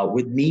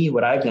 With me,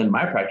 what I've done in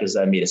my practice is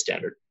I made a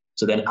standard.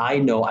 So then I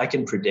know I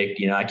can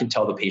predict, I can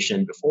tell the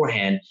patient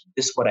beforehand,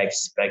 this is what I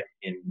expect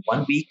in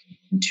 1 week,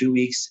 in 2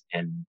 weeks,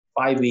 and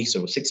 5 weeks,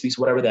 or 6 weeks,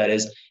 whatever that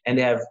is. And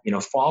they have,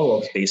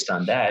 follow-ups based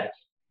on that.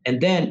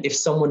 And then if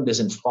someone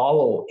doesn't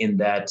follow in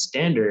that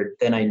standard,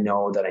 then I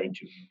know that I need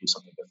to do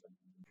something different.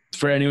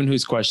 For anyone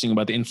who's questioning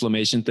about the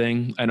inflammation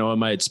thing, I know it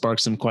might spark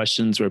some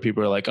questions where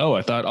people are like, oh,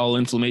 I thought all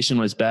inflammation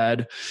was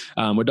bad.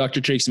 What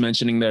Dr. Tariq's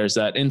mentioning there is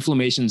that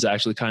inflammation is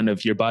actually kind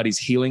of your body's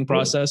healing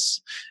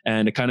process.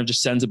 And it kind of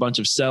just sends a bunch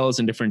of cells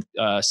and different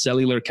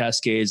cellular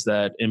cascades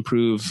that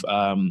improve,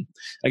 I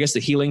guess, the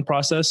healing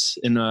process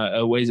in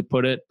a way to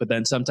put it. But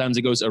then sometimes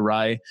it goes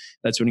awry.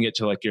 That's when you get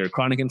to like your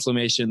chronic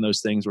inflammation,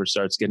 those things where it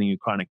starts getting you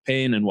chronic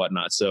pain and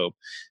whatnot. So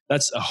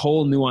that's a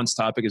whole nuanced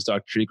topic, as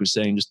Dr. Tariq was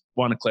saying. Just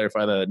want to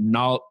clarify that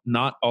not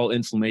not all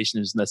inflammation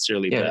is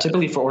necessarily bad.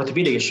 Typically for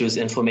orthopedic issues,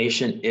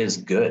 inflammation is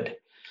good.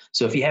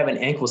 So if you have an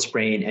ankle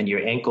sprain and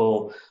your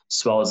ankle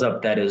swells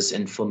up, that is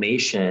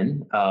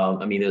inflammation.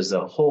 There's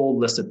a whole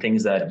list of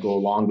things that go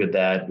along with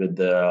that, with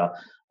the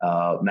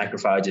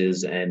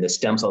macrophages and the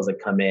stem cells that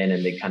come in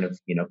and they kind of,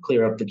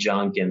 clear up the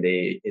junk, and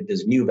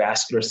there's new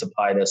vascular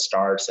supply that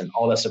starts, and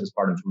all that stuff is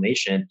part of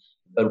inflammation.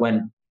 But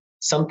when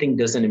something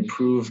doesn't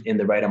improve in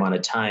the right amount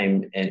of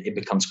time and it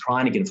becomes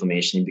chronic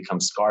inflammation, it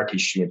becomes scar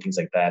tissue and things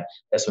like that,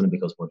 that's when it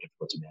becomes more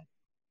difficult to manage.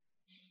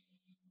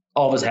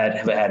 All of us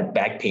have had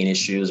back pain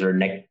issues or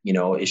neck,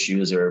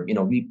 issues, or,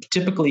 we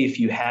typically, if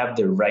you have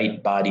the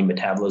right body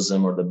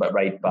metabolism or the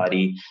right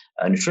body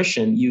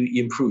nutrition, you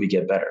improve, you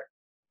get better.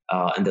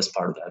 And that's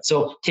part of that.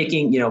 So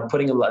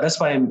putting a lot, that's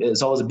why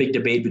there's always a big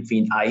debate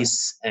between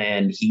ice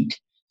and heat.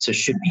 So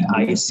should be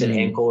ice an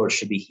ankle or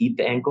should be heat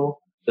the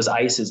ankle? Because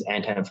ice is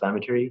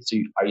anti-inflammatory. So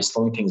are you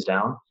slowing things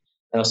down?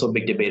 And also a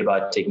big debate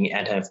about taking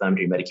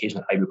anti-inflammatory medication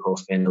like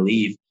ibuprofen,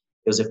 Aleve,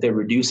 because if they're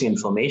reducing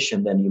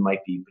inflammation, then you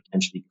might be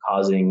potentially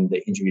causing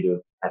the injury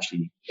to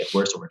actually get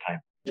worse over time.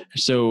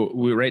 So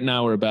right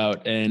now we're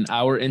about an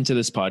hour into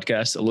this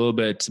podcast, a little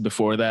bit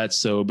before that.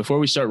 So before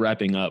we start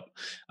wrapping up,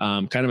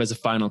 kind of as a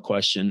final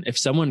question, if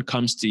someone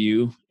comes to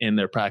you in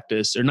their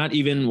practice, or not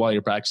even while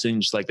you're practicing,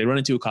 just like they run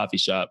into a coffee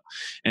shop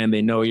and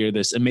they know you're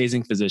this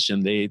amazing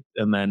physician,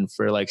 and then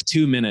for like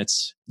 2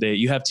 minutes,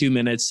 you have 2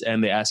 minutes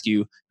and they ask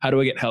you, how do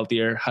I get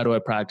healthier? How do I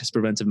practice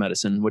preventive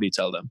medicine? What do you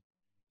tell them?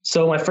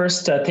 So my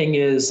first thing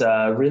is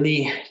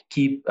really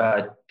keep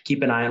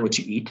an eye on what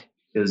you eat,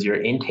 because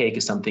your intake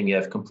is something you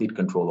have complete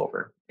control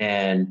over.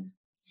 And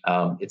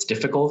it's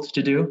difficult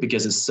to do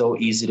because it's so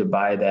easy to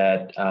buy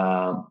that,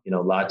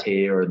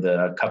 latte or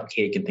the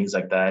cupcake and things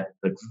like that.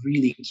 But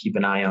really keep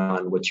an eye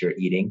on what you're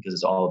eating, because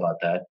it's all about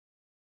that.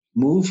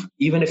 Move,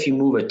 even if you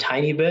move a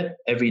tiny bit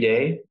every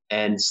day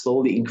and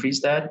slowly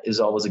increase that, is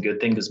always a good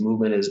thing, because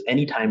movement is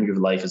any time of your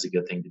life is a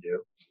good thing to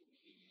do.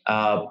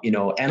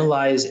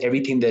 Analyze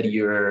everything that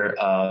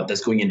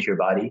that's going into your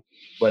body,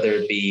 whether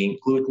it be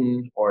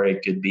gluten, or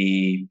it could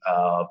be,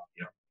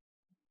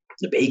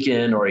 the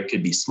bacon, or it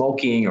could be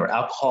smoking or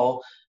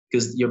alcohol,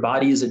 because your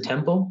body is a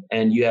temple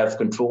and you have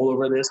control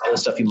over this, all the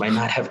stuff you might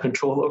not have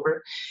control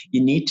over.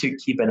 You need to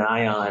keep an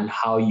eye on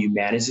how you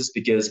manage this,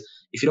 because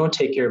if you don't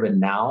take care of it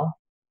now,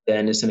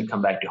 then it's going to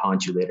come back to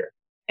haunt you later.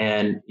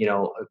 And,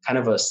 kind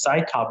of a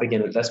side topic,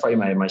 and that's probably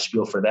my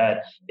spiel for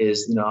that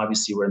is,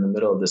 obviously we're in the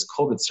middle of this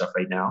COVID stuff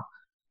right now,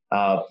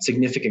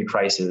 significant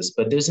crisis,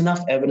 but there's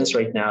enough evidence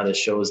right now that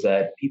shows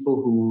that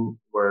people who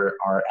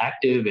are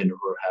active and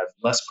who have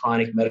less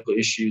chronic medical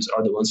issues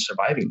are the ones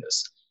surviving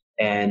this.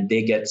 And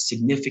they get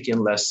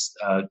significant less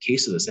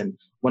cases. And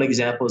one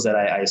example is that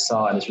I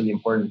saw, and it's really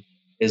important,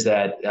 is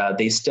that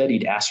they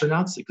studied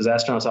astronauts, because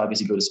astronauts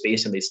obviously go to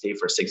space and they stay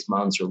for 6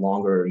 months or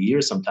longer, or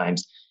years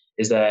sometimes,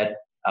 is that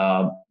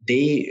the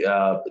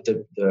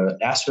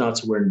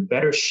astronauts were in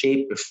better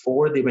shape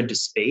before they went to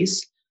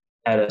space,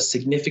 had a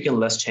significant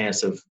less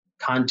chance of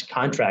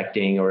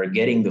contracting or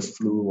getting the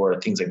flu or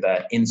things like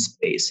that in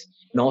space.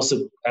 And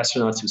also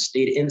astronauts who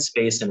stayed in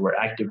space and were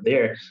active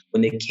there,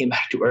 when they came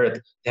back to Earth,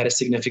 they had a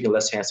significant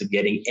less chance of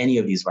getting any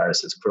of these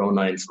viruses,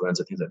 corona,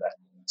 influenza, things like that.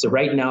 So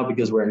right now,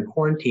 because we're in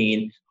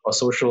quarantine or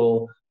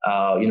social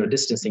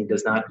distancing,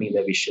 does not mean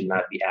that we should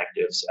not be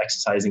active. So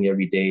exercising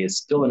every day is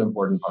still an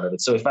important part of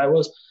it. So if I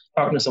was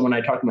talking to someone,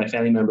 I talk to my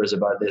family members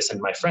about this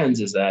and my friends,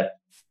 is that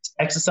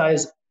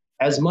exercise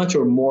as much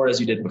or more as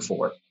you did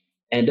before.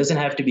 And it doesn't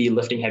have to be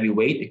lifting heavy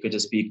weight. It could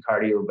just be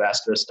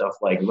cardiovascular stuff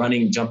like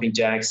running, jumping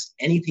jacks,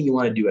 anything you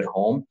want to do at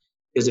home,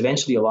 because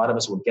eventually a lot of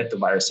us will get the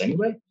virus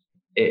anyway.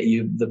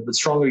 The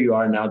stronger you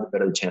are now, the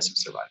better the chance of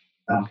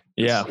surviving.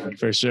 Yeah,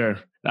 for sure.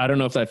 I don't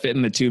know if that fit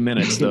in the 2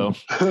 minutes though.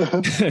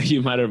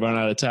 You might have run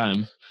out of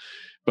time.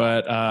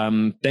 But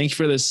thank you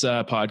for this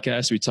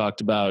podcast. We talked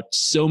about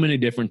so many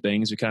different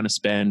things. We kind of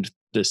spanned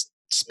this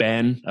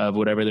span of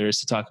whatever there is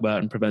to talk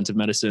about in preventive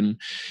medicine,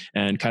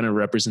 and kind of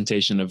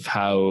representation of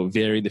how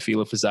varied the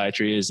field of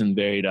physiatry is, and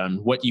varied on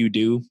what you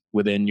do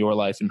within your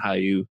life and how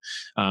you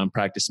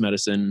practice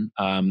medicine.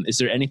 Is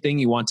there anything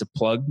you want to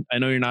plug? I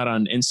know you're not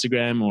on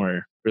Instagram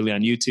or really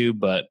on YouTube,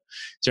 but is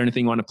there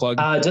anything you want to plug?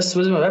 Just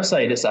visit my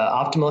website. It's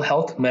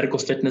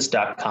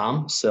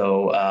optimalhealthmedicalfitness.com.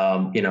 So,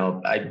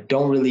 I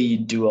don't really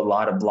do a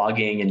lot of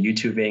blogging and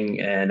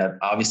YouTubing, and I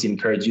obviously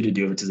encourage you to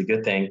do it, which is a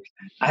good thing.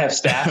 I have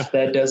staff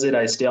that does it.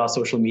 I stay on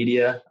social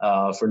media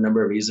for a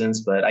number of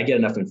reasons, but I get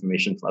enough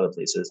information from other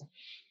places.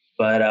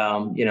 But,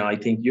 I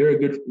think you're a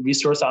good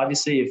resource.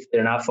 Obviously, if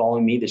they're not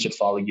following me, they should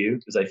follow you,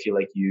 because I feel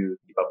like you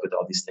keep up with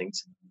all these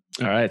things.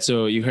 All right.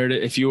 So you heard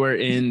it. If you are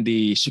in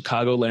the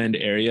Chicagoland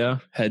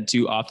area, head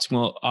to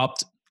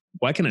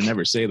why can I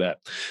never say that?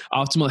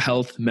 Optimal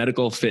Health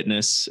Medical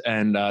Fitness,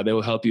 and they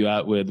will help you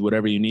out with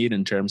whatever you need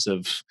in terms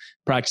of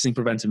practicing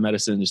preventive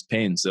medicine, just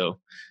pain. So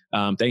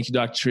thank you,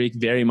 Dr. Tariq,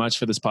 very much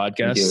for this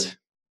podcast.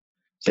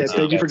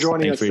 Thank you for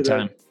joining us for your today.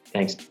 time.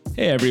 Thanks.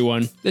 Hey,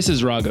 everyone. This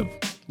is Raghav.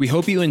 We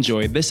hope you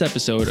enjoyed this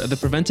episode of the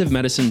Preventive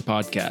Medicine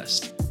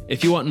Podcast.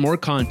 If you want more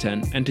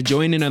content and to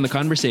join in on the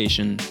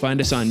conversation,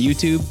 find us on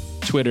YouTube,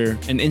 Twitter,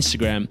 and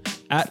Instagram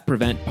at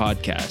Prevent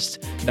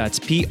Podcast. That's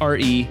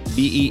PREVENT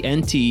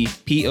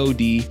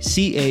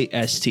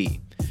PODCAST.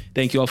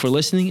 Thank you all for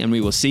listening, and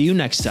we will see you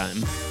next time.